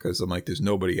Friday, because I'm like, there's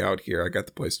nobody out here. I got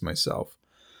the place to myself.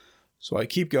 So I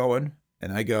keep going,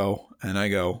 and I go,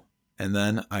 and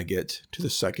then I get to the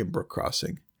second brook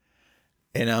crossing.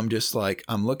 And I'm just like,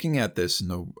 I'm looking at this,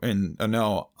 and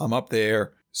now I'm up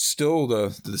there, still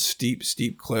the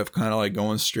steep cliff, kind of like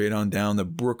going straight on down. The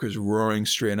brook is roaring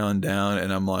straight on down,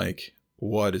 and I'm like,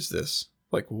 what is this?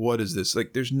 Like, what is this?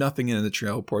 Like, there's nothing in the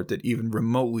trail report that even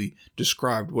remotely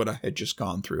described what I had just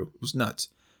gone through. It was nuts.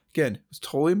 Again, it was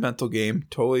totally a mental game.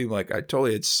 Totally, like, I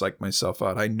totally had psyched myself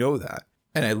out. I know that.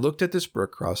 And I looked at this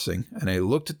brook crossing, and I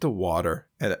looked at the water,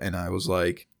 and I was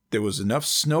like, there was enough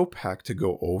snowpack to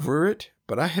go over it,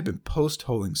 but I had been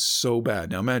post-holing so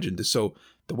bad. Now imagine this. So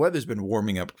the weather's been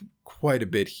warming up quite a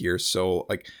bit here. So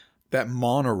like that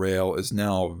monorail is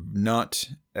now not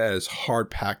as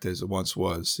hard packed as it once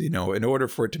was. You know, in order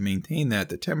for it to maintain that,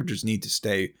 the temperatures need to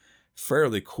stay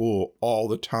fairly cool all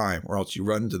the time, or else you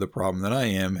run into the problem that I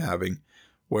am having,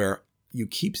 where you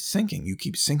keep sinking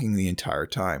the entire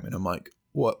time. And I'm like,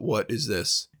 what is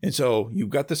this? And so you've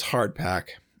got this hard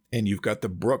pack, and you've got the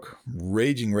brook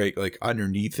raging right like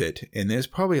underneath it, and there's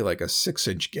probably like a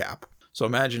 6-inch gap. So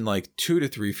imagine like 2 to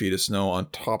 3 feet of snow on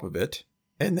top of it,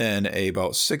 and then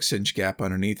about 6-inch gap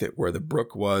underneath it where the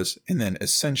brook was, and then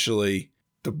essentially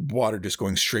the water just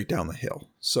going straight down the hill.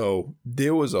 So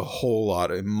there was a whole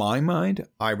lot. In my mind,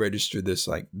 I registered this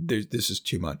like, this is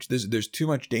too much. There's too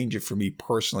much danger for me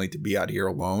personally to be out here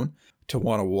alone, to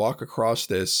want to walk across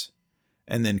this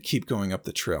and then keep going up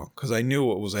the trail, because I knew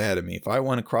what was ahead of me. If I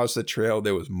went across the trail,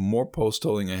 there was more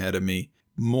post-holing ahead of me,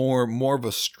 more of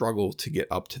a struggle to get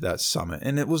up to that summit.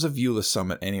 And it was a viewless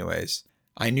summit anyways.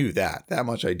 I knew that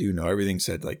much I do know. Everything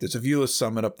said like, there's a viewless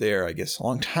summit up there. I guess a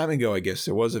long time ago, I guess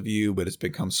there was a view, but it's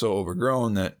become so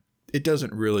overgrown that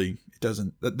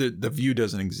the view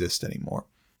doesn't exist anymore.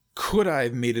 Could I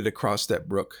have made it across that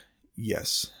brook?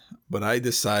 Yes, but I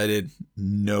decided,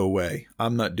 no way,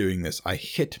 I'm not doing this. I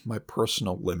hit my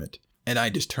personal limit, and I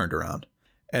just turned around.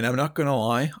 And I'm not going to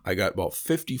lie, I got about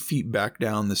 50 feet back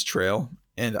down this trail,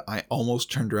 and I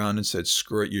almost turned around and said,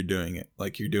 screw it, you're doing it.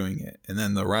 Like, you're doing it. And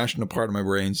then the rational part of my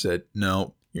brain said,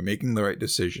 no, you're making the right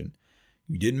decision.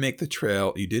 You didn't make the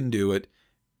trail. You didn't do it.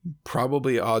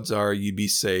 Probably odds are you'd be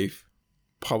safe.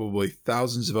 Probably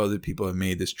thousands of other people have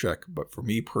made this trek, but for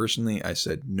me personally, I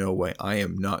said, no way, I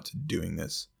am not doing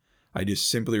this. I just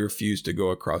simply refused to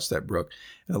go across that brook.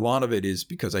 And a lot of it is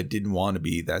because I didn't want to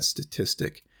be that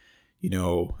statistic. You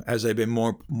know, as I've been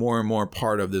more and more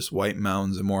part of this White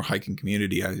Mountains and more hiking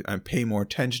community, I pay more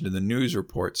attention to the news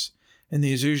reports. And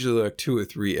there's usually like 2 or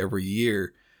 3 every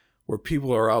year where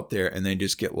people are out there and they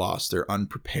just get lost. They're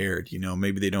unprepared. You know,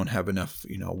 maybe they don't have enough,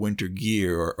 winter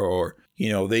gear, or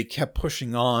they kept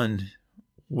pushing on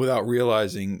without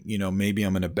realizing, maybe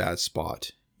I'm in a bad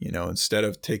spot. Instead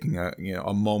of taking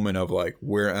a moment of like,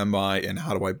 where am I and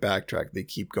how do I backtrack? They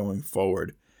keep going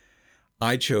forward.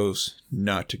 I chose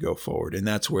not to go forward. And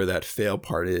that's where that fail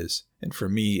part is. And for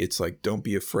me, it's like, don't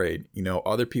be afraid.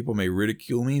 Other people may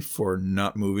ridicule me for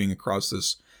not moving across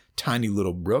this tiny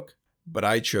little brook, but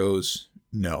I chose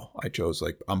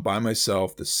like, I'm by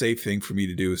myself. The safe thing for me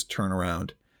to do is turn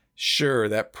around. Sure,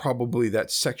 that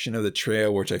section of the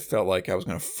trail, which I felt like I was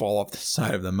going to fall off the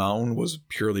side of the mountain, was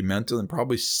purely mental and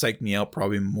probably psyched me out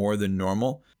probably more than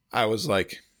normal. I was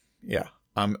like, yeah,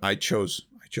 I chose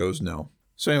no.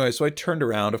 So anyway, I turned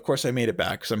around. Of course, I made it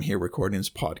back because I'm here recording this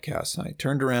podcast. And I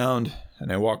turned around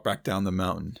and I walked back down the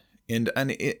mountain. And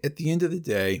at the end of the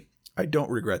day, I don't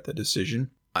regret that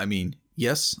decision. I mean,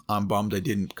 yes, I'm bummed I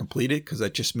didn't complete it because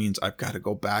that just means I've got to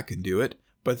go back and do it.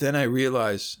 But then I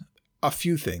realized a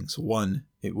few things. One,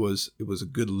 it was a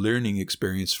good learning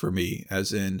experience for me,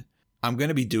 as in I'm going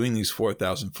to be doing these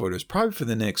 4,000 footers probably for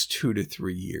the next 2 to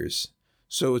 3 years.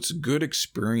 So it's a good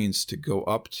experience to go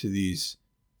up to these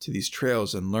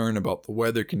trails and learn about the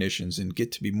weather conditions and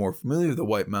get to be more familiar with the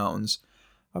White Mountains.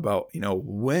 about,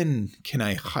 when can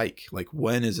I hike? Like,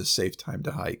 when is a safe time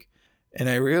to hike? And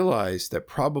I realized that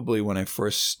probably when I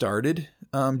first started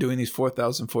doing these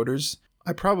 4,000 footers,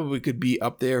 I probably could be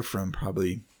up there from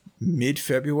probably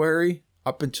mid-February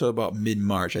up until about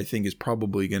mid-March. I think is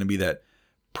probably going to be that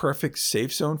perfect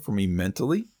safe zone for me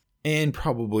mentally, and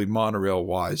probably monorail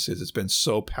wise, as it's been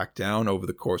so packed down over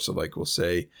the course of, like, we'll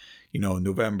say,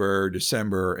 November,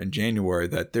 December, and January,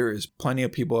 that there is plenty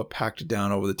of people that packed it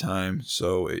down over the time.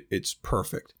 So it's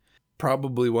perfect.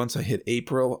 Probably once I hit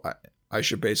April, I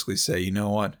should basically say, you know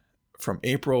what? From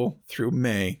April through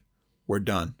May, we're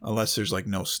done. Unless there's like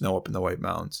no snow up in the White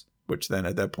Mountains, which then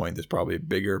at that point, there's probably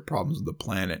bigger problems with the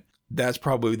planet. That's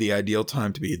probably the ideal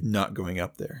time to be not going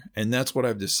up there. And that's what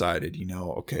I've decided,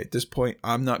 okay, at this point,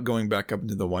 I'm not going back up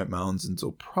into the White Mountains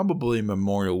until probably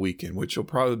Memorial Weekend, which will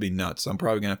probably be nuts. I'm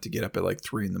probably going to have to get up at like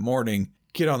 3 a.m,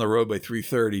 get on the road by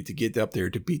 3:30 to get up there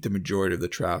to beat the majority of the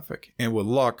traffic. And with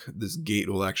luck, this gate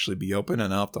will actually be open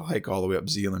and I'll have to hike all the way up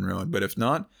Zealand Road. But if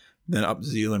not, then up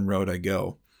Zealand Road I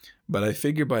go. But I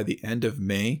figure by the end of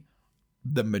May,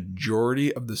 the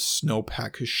majority of the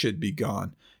snowpack should be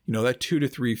gone. That 2 to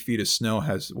 3 feet of snow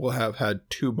will have had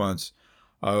 2 months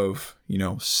of,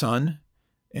 sun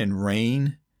and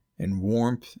rain and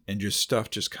warmth and just stuff,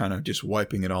 just kind of just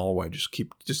wiping it all away. Just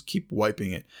keep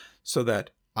wiping it so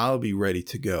that I'll be ready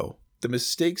to go. The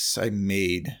mistakes I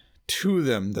made, 2 of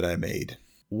them that I made.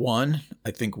 One,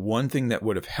 I think one thing that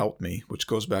would have helped me, which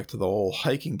goes back to the whole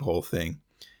hiking pole thing.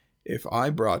 If I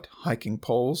brought hiking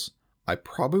poles, I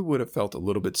probably would have felt a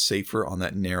little bit safer on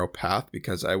that narrow path,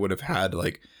 because I would have had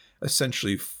like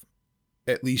essentially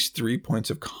at least 3 points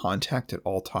of contact at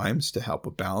all times to help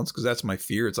with balance, because that's my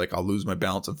fear. It's like I'll lose my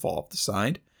balance and fall off the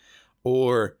side.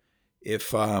 Or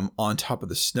if I'm on top of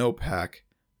the snowpack,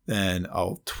 then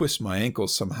I'll twist my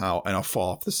ankles somehow and I'll fall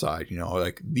off the side.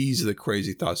 Like these are the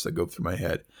crazy thoughts that go through my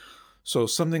head. So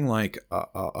something like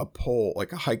a pole,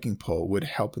 like a hiking pole, would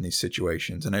help in these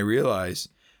situations. And I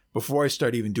realized before I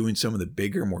start even doing some of the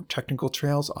bigger, more technical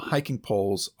trails, hiking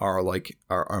poles are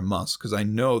a must, because I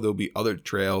know there'll be other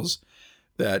trails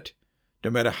that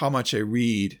no matter how much I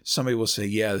read, somebody will say,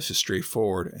 yeah, this is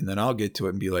straightforward. And then I'll get to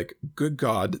it and be like, good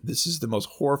God, this is the most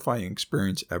horrifying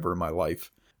experience ever in my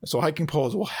life. So hiking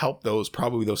poles will help those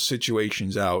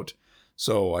situations out.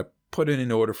 So I put it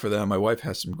in order for them. My wife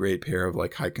has some great pair of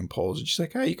like hiking poles, and she's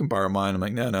like, hey, you can borrow mine. I'm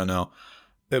like, no.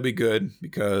 They'll be good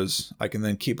because I can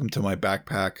then keep them to my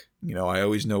backpack. I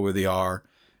always know where they are,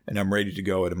 and I'm ready to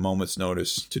go at a moment's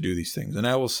notice to do these things. And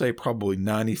I will say probably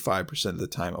 95% of the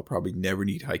time, I'll probably never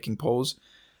need hiking poles.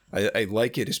 I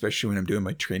like it, especially when I'm doing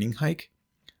my training hike.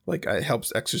 Like it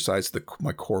helps exercise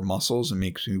my core muscles and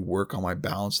makes me work on my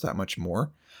balance that much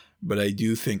more. But I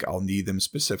do think I'll need them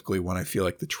specifically when I feel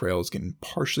like the trail is getting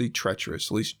partially treacherous,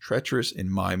 at least treacherous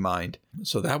in my mind.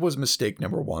 So that was mistake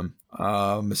number 1.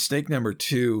 Mistake number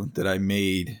 2 that I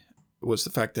made was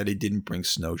the fact that I didn't bring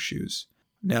snowshoes.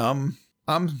 Now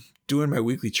I'm doing my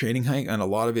weekly training hike, and a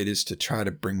lot of it is to try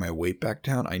to bring my weight back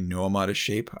down. I know I'm out of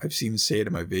shape. I've seen say it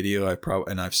in my video.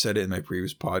 And I've said it in my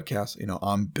previous podcast.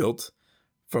 I'm built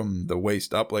from the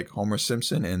waist up like Homer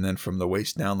Simpson, and then from the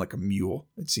waist down like a mule,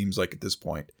 it seems like at this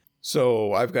point.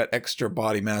 So I've got extra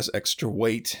body mass, extra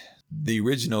weight. The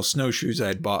original snowshoes I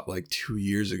had bought like 2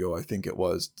 years ago, I think it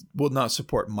was, will not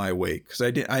support my weight, because I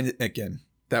didn't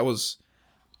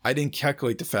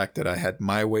calculate the fact that I had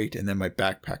my weight and then my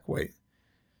backpack weight.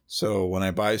 So when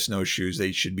I buy snowshoes,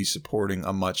 they should be supporting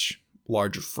a much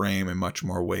larger frame and much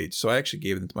more weight. So I actually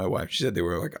gave them to my wife. She said they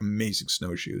were like amazing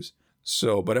snowshoes.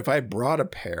 So, but if I brought a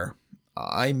pair,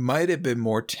 I might have been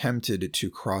more tempted to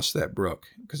cross that brook,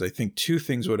 because I think 2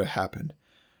 things would have happened.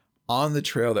 On the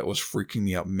trail that was freaking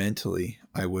me out mentally,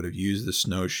 I would have used the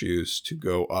snowshoes to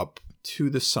go up to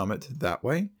the summit that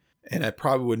way, and I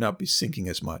probably would not be sinking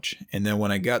as much. And then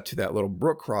when I got to that little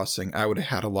brook crossing, I would have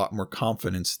had a lot more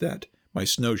confidence that my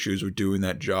snowshoes were doing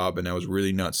that job and I was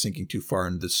really not sinking too far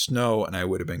into the snow, and I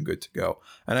would have been good to go.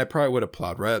 And I probably would have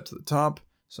plowed right up to the top,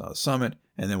 saw the summit,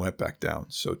 and then went back down.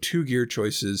 So 2 gear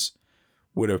choices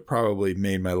would have probably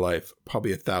made my life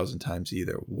probably 1,000 times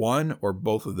either. One or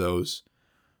both of those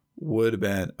would have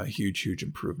been a huge, huge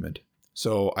improvement.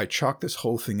 So I chalked this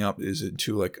whole thing up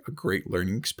into like a great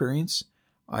learning experience.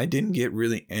 I didn't get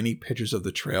really any pictures of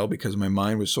the trail because my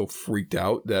mind was so freaked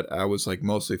out that I was like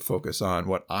mostly focused on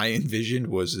what I envisioned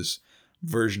was this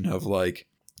version of like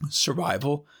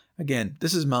survival. Again,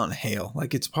 this is Mount Hale.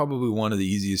 Like it's probably one of the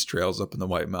easiest trails up in the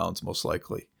White Mountains, most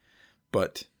likely.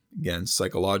 But again,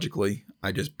 psychologically,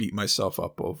 I just beat myself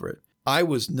up over it. I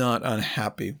was not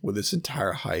unhappy with this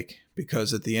entire hike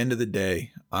because at the end of the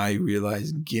day, I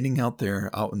realized getting out there,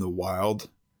 out in the wild,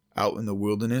 out in the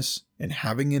wilderness and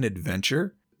having an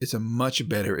adventure is a much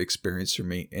better experience for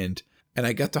me. And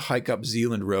I got to hike up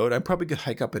Zealand Road. I probably could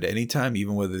hike up at any time,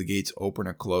 even whether the gates open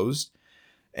or closed.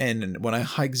 And when I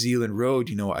hike Zealand Road,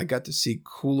 I got to see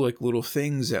cool, like, little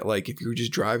things that, like, if you're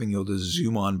just driving, you'll just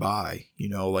zoom on by,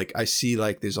 like I see,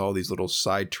 like, there's all these little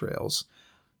side trails.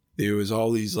 There was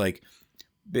all these, like,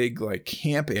 big, like,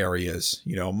 camp areas,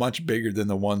 much bigger than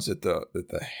the ones at the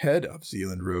head of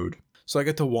Zealand Road. So I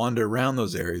got to wander around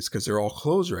those areas because they're all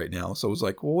closed right now. So I was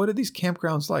like, well, what are these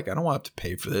campgrounds like? I don't want to have to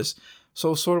pay for this. So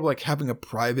it was sort of like having a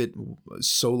private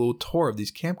solo tour of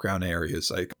these campground areas.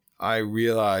 Like, I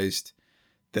realized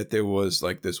that there was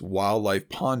like this wildlife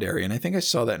pond area. And I think I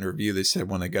saw that in a review. They said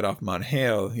when I got off Mount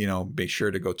Hale, be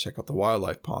sure to go check out the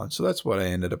wildlife pond. So that's what I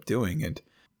ended up doing. And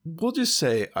we'll just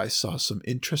say I saw some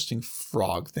interesting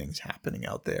frog things happening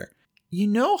out there. You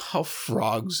know how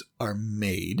frogs are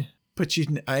made, but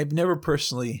I've never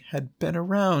personally had been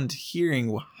around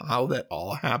hearing how that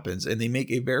all happens. And they make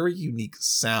a very unique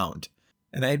sound.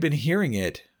 And I had been hearing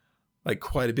it like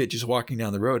quite a bit just walking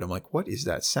down the road. I'm like, what is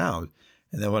that sound?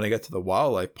 And then when I got to the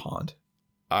wildlife pond,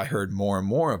 I heard more and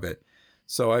more of it.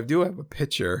 So I do have a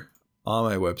picture on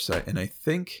my website. And I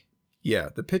think,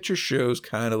 the picture shows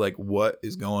kind of like what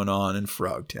is going on in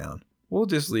Frogtown. We'll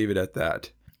just leave it at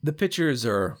that. The pictures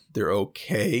they're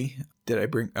okay. Did I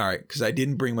bring, all right, because I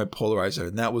didn't bring my polarizer.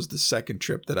 And that was the second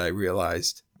trip that I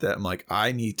realized that I'm like,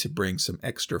 I need to bring some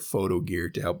extra photo gear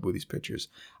to help with these pictures.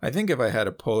 I think if I had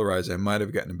a polarizer, I might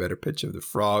have gotten a better picture of the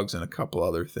frogs and a couple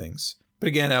other things. But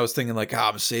again, I was thinking like,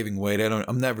 I'm saving weight.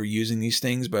 I'm never using these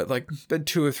things, but like been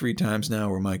 2 or 3 times now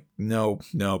where I'm like, nope.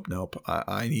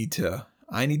 I need to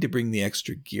bring the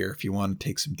extra gear if you want to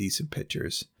take some decent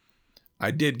pictures. I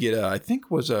did get I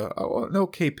think was an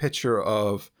okay picture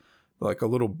of like a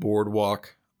little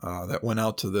boardwalk that went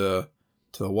out to the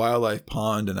wildlife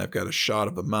pond, and I've got a shot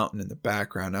of a mountain in the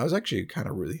background. I was actually kind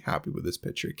of really happy with this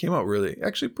picture. It came out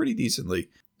actually pretty decently.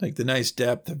 Like the nice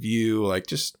depth of view, like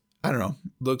just, I don't know,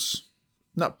 looks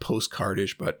not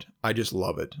postcardish, but I just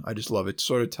love it. It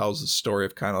sort of tells the story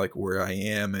of kind of like where I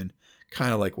am and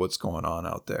kind of like what's going on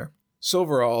out there. So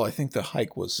overall, I think the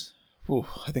hike was,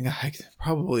 I think I hiked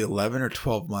probably 11 or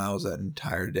 12 miles that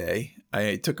entire day.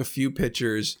 I took a few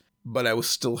pictures, but I was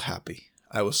still happy.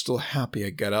 I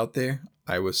got out there.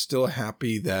 I was still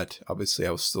happy that obviously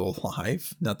I was still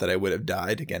alive. Not that I would have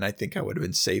died. Again, I think I would have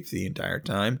been safe the entire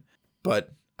time,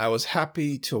 but I was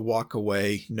happy to walk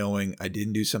away knowing I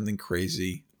didn't do something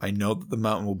crazy. I know that the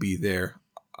mountain will be there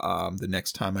the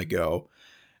next time I go.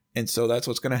 And so that's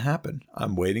what's going to happen.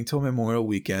 I'm waiting till Memorial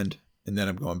Weekend, and then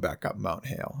I'm going back up Mount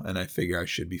Hale. And I figure I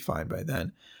should be fine by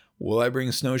then. Will I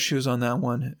bring snowshoes on that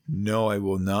one? No, I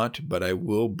will not, but I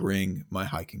will bring my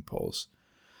hiking poles.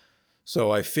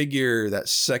 So I figure that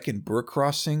second brook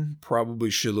crossing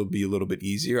probably should be a little bit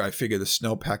easier. I figure the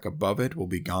snowpack above it will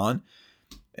be gone.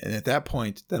 And at that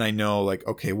point, then I know, like,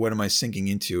 okay, what am I sinking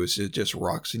into? Is it just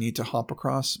rocks I need to hop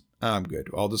across? I'm good.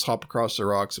 I'll just hop across the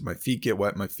rocks. If my feet get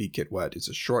wet, my feet get wet. It's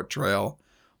a short trail.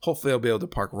 Hopefully I'll be able to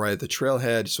park right at the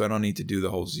trailhead, so I don't need to do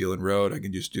the whole Zealand Road. I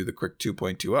can just do the quick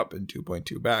 2.2 up and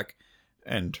 2.2 back,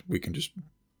 and we can just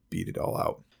beat it all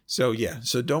out. So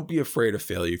so don't be afraid of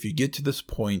failure. If you get to this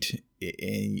point,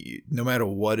 and no matter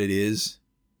what it is,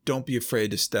 don't be afraid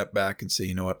to step back and say,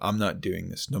 you know what, I'm not doing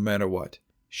this, no matter what.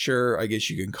 Sure, I guess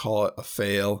you can call it a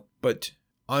fail, but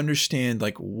understand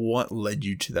like what led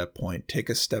you to that point. Take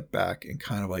a step back and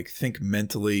kind of like think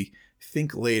mentally,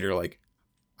 think later, like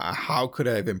how could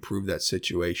I have improved that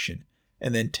situation?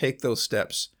 And then take those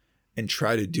steps and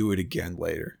try to do it again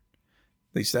later.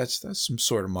 At least that's some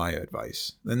sort of my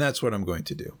advice. And that's what I'm going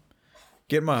to do.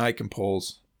 Get my hiking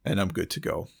poles and I'm good to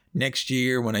go. Next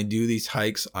year, when I do these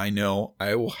hikes, I know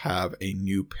I will have a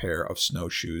new pair of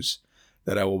snowshoes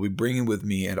that I will be bringing with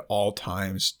me at all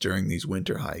times during these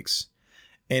winter hikes.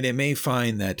 And it may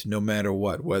find that no matter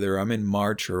what, whether I'm in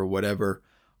March or whatever,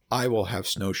 I will have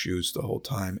snowshoes the whole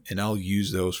time, and I'll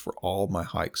use those for all my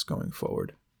hikes going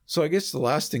forward. So I guess the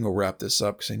last thing will wrap this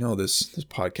up, because I know this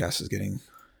podcast is getting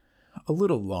a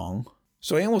little long.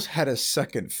 So I almost had a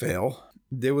second fail.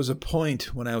 There was a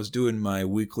point when I was doing my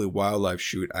weekly wildlife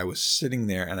shoot, I was sitting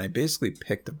there and I basically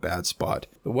picked a bad spot.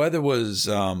 The weather was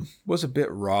a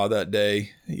bit raw that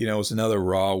day. You know, it was another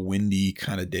raw, windy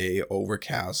kind of day,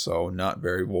 overcast, so not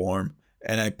very warm.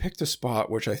 And I picked a spot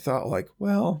which I thought like,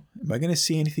 well, am I going to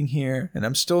see anything here? And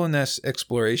I'm still in this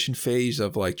exploration phase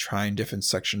of like trying different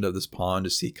sections of this pond to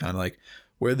see kind of like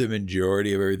where the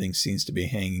majority of everything seems to be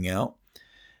hanging out.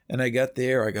 And I got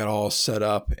there, I got all set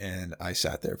up, and I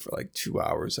sat there for like 2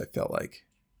 hours. I felt like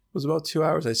it was about 2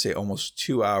 hours. I'd say almost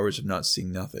 2 hours of not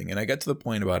seeing nothing. And I got to the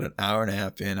point about an hour and a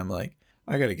half in, I'm like,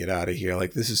 I got to get out of here.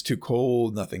 Like, this is too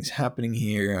cold. Nothing's happening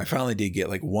here. I finally did get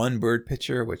like one bird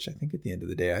picture, which I think at the end of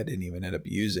the day, I didn't even end up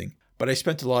using. But I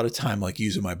spent a lot of time like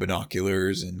using my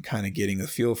binoculars and kind of getting a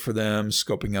feel for them,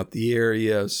 scoping out the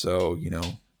area. So,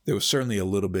 there was certainly a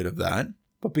little bit of that.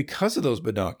 But because of those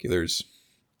binoculars,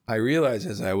 I realized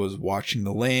as I was watching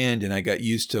the land and I got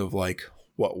used to like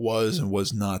what was and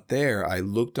was not there, I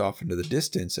looked off into the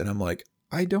distance and I'm like,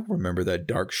 I don't remember that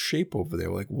dark shape over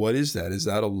there. Like, what is that? Is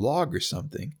that a log or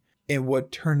something? And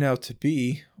what turned out to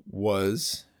be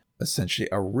was essentially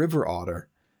a river otter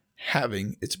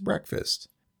having its breakfast.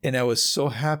 And I was so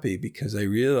happy because I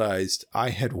realized I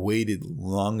had waited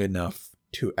long enough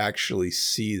to actually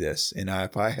see this. And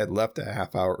if I had left a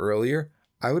half hour earlier,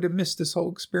 I would have missed this whole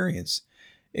experience.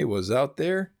 It was out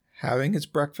there having its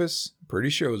breakfast. I'm pretty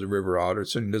sure it was a river otter. It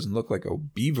certainly doesn't look like a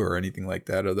beaver or anything like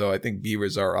that, although I think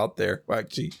beavers are out there. Well,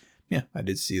 actually, yeah, I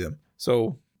did see them.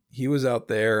 So he was out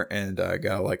there, and I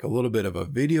got like a little bit of a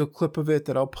video clip of it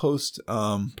that I'll post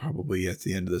probably at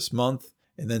the end of this month,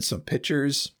 and then some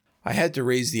pictures. I had to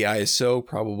raise the ISO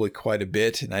probably quite a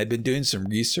bit, and I'd been doing some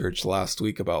research last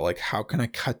week about like how can I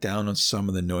cut down on some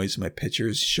of the noise in my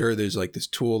pictures. Sure, there's like this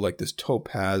tool like this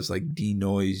Topaz like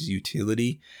denoise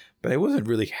utility, but I wasn't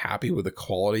really happy with the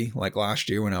quality. Like last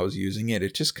year when I was using it,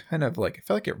 it just kind of like, I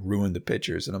felt like it ruined the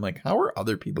pictures. And I'm like, how are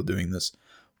other people doing this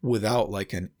without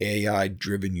like an AI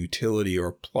driven utility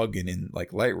or plugin in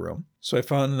like Lightroom? So I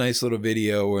found a nice little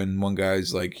video, and one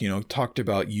guy's like, talked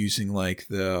about using like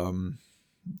the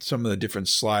some of the different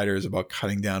sliders about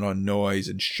cutting down on noise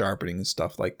and sharpening and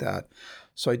stuff like that.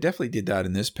 So I definitely did that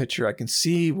in this picture. I can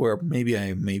see where maybe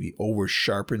I over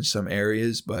sharpened some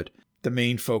areas, but the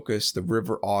main focus, the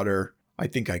river otter, I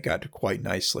think I got to quite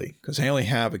nicely because I only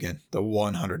have, again, the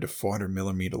 100 to 400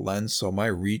 millimeter lens. So my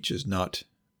reach is not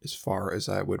as far as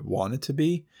I would want it to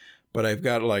be, but I've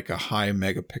got like a high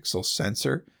megapixel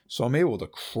sensor. So I'm able to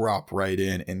crop right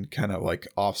in and kind of like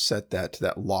offset that to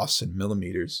that loss in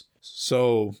millimeters.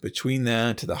 So between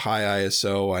that to the high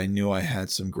ISO, I knew I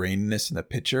had some graininess in the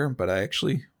picture, but I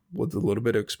actually, with a little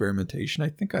bit of experimentation, I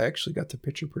think I actually got the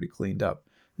picture pretty cleaned up.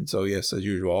 And so, yes, as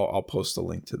usual, I'll post a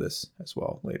link to this as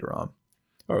well later on,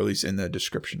 or at least in the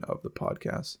description of the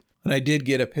podcast. And I did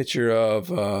get a picture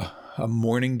of a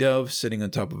mourning dove sitting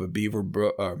on top of a beaver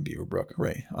brook,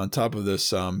 right, on top of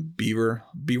this beaver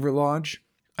lodge.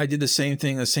 I did the same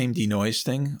thing, the same denoise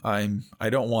thing. I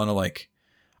don't want to like,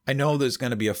 I know there's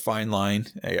going to be a fine line.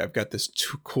 I've got this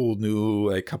cool new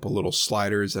a couple little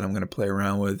sliders that I'm going to play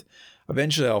around with.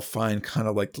 Eventually I'll find kind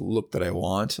of like the look that I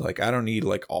want. Like I don't need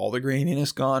like all the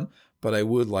graininess gone, but I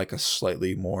would like a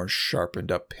slightly more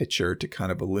sharpened up picture to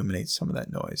kind of eliminate some of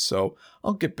that noise. So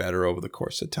I'll get better over the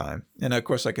course of time. And of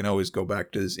course I can always go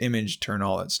back to this image, turn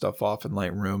all that stuff off in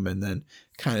Lightroom, and then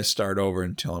kind of start over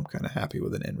until I'm kind of happy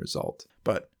with an end result.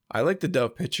 But I like the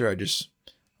dove picture. I just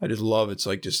love it's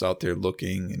like just out there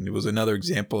looking. And it was another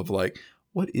example of like,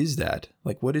 what is that?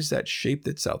 Like, what is that shape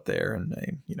that's out there?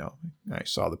 And I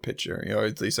saw the picture,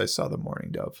 at least I saw the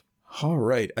mourning dove. All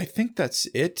right. I think that's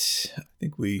it. I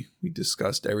think we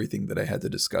discussed everything that I had to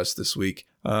discuss this week.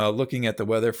 Looking at the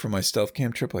weather for my stealth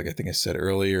cam trip, like I think I said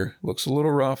earlier, looks a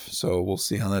little rough. So we'll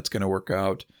see how that's going to work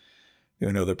out.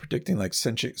 They're predicting like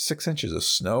 6 inches of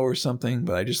snow or something,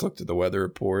 but I just looked at the weather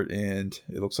report and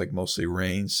it looks like mostly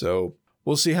rain. So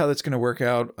we'll see how that's going to work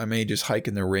out. I may just hike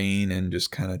in the rain and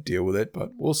just kind of deal with it,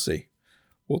 but we'll see.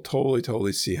 We'll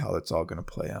totally see how that's all going to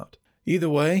play out. Either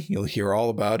way, you'll hear all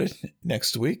about it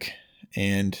next week.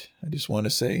 And I just want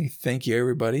to say thank you,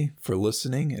 everybody, for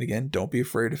listening. And again, don't be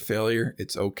afraid of failure.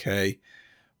 It's okay.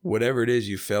 Whatever it is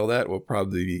you failed at will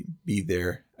probably be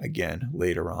there again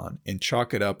later on. And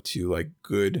chalk it up to like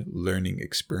good learning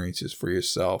experiences for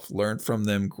yourself. Learn from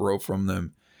them, grow from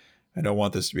them. I don't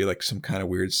want this to be like some kind of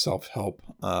weird self-help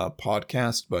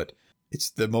podcast, but it's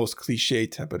the most cliche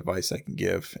type of advice I can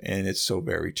give. And it's so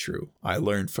very true. I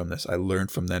learned from this. I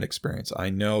learned from that experience. I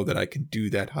know that I can do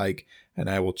that hike and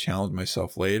I will challenge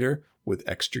myself later with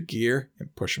extra gear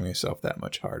and push myself that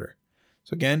much harder.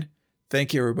 So again,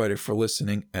 thank you everybody for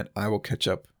listening, and I will catch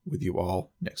up with you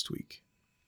all next week.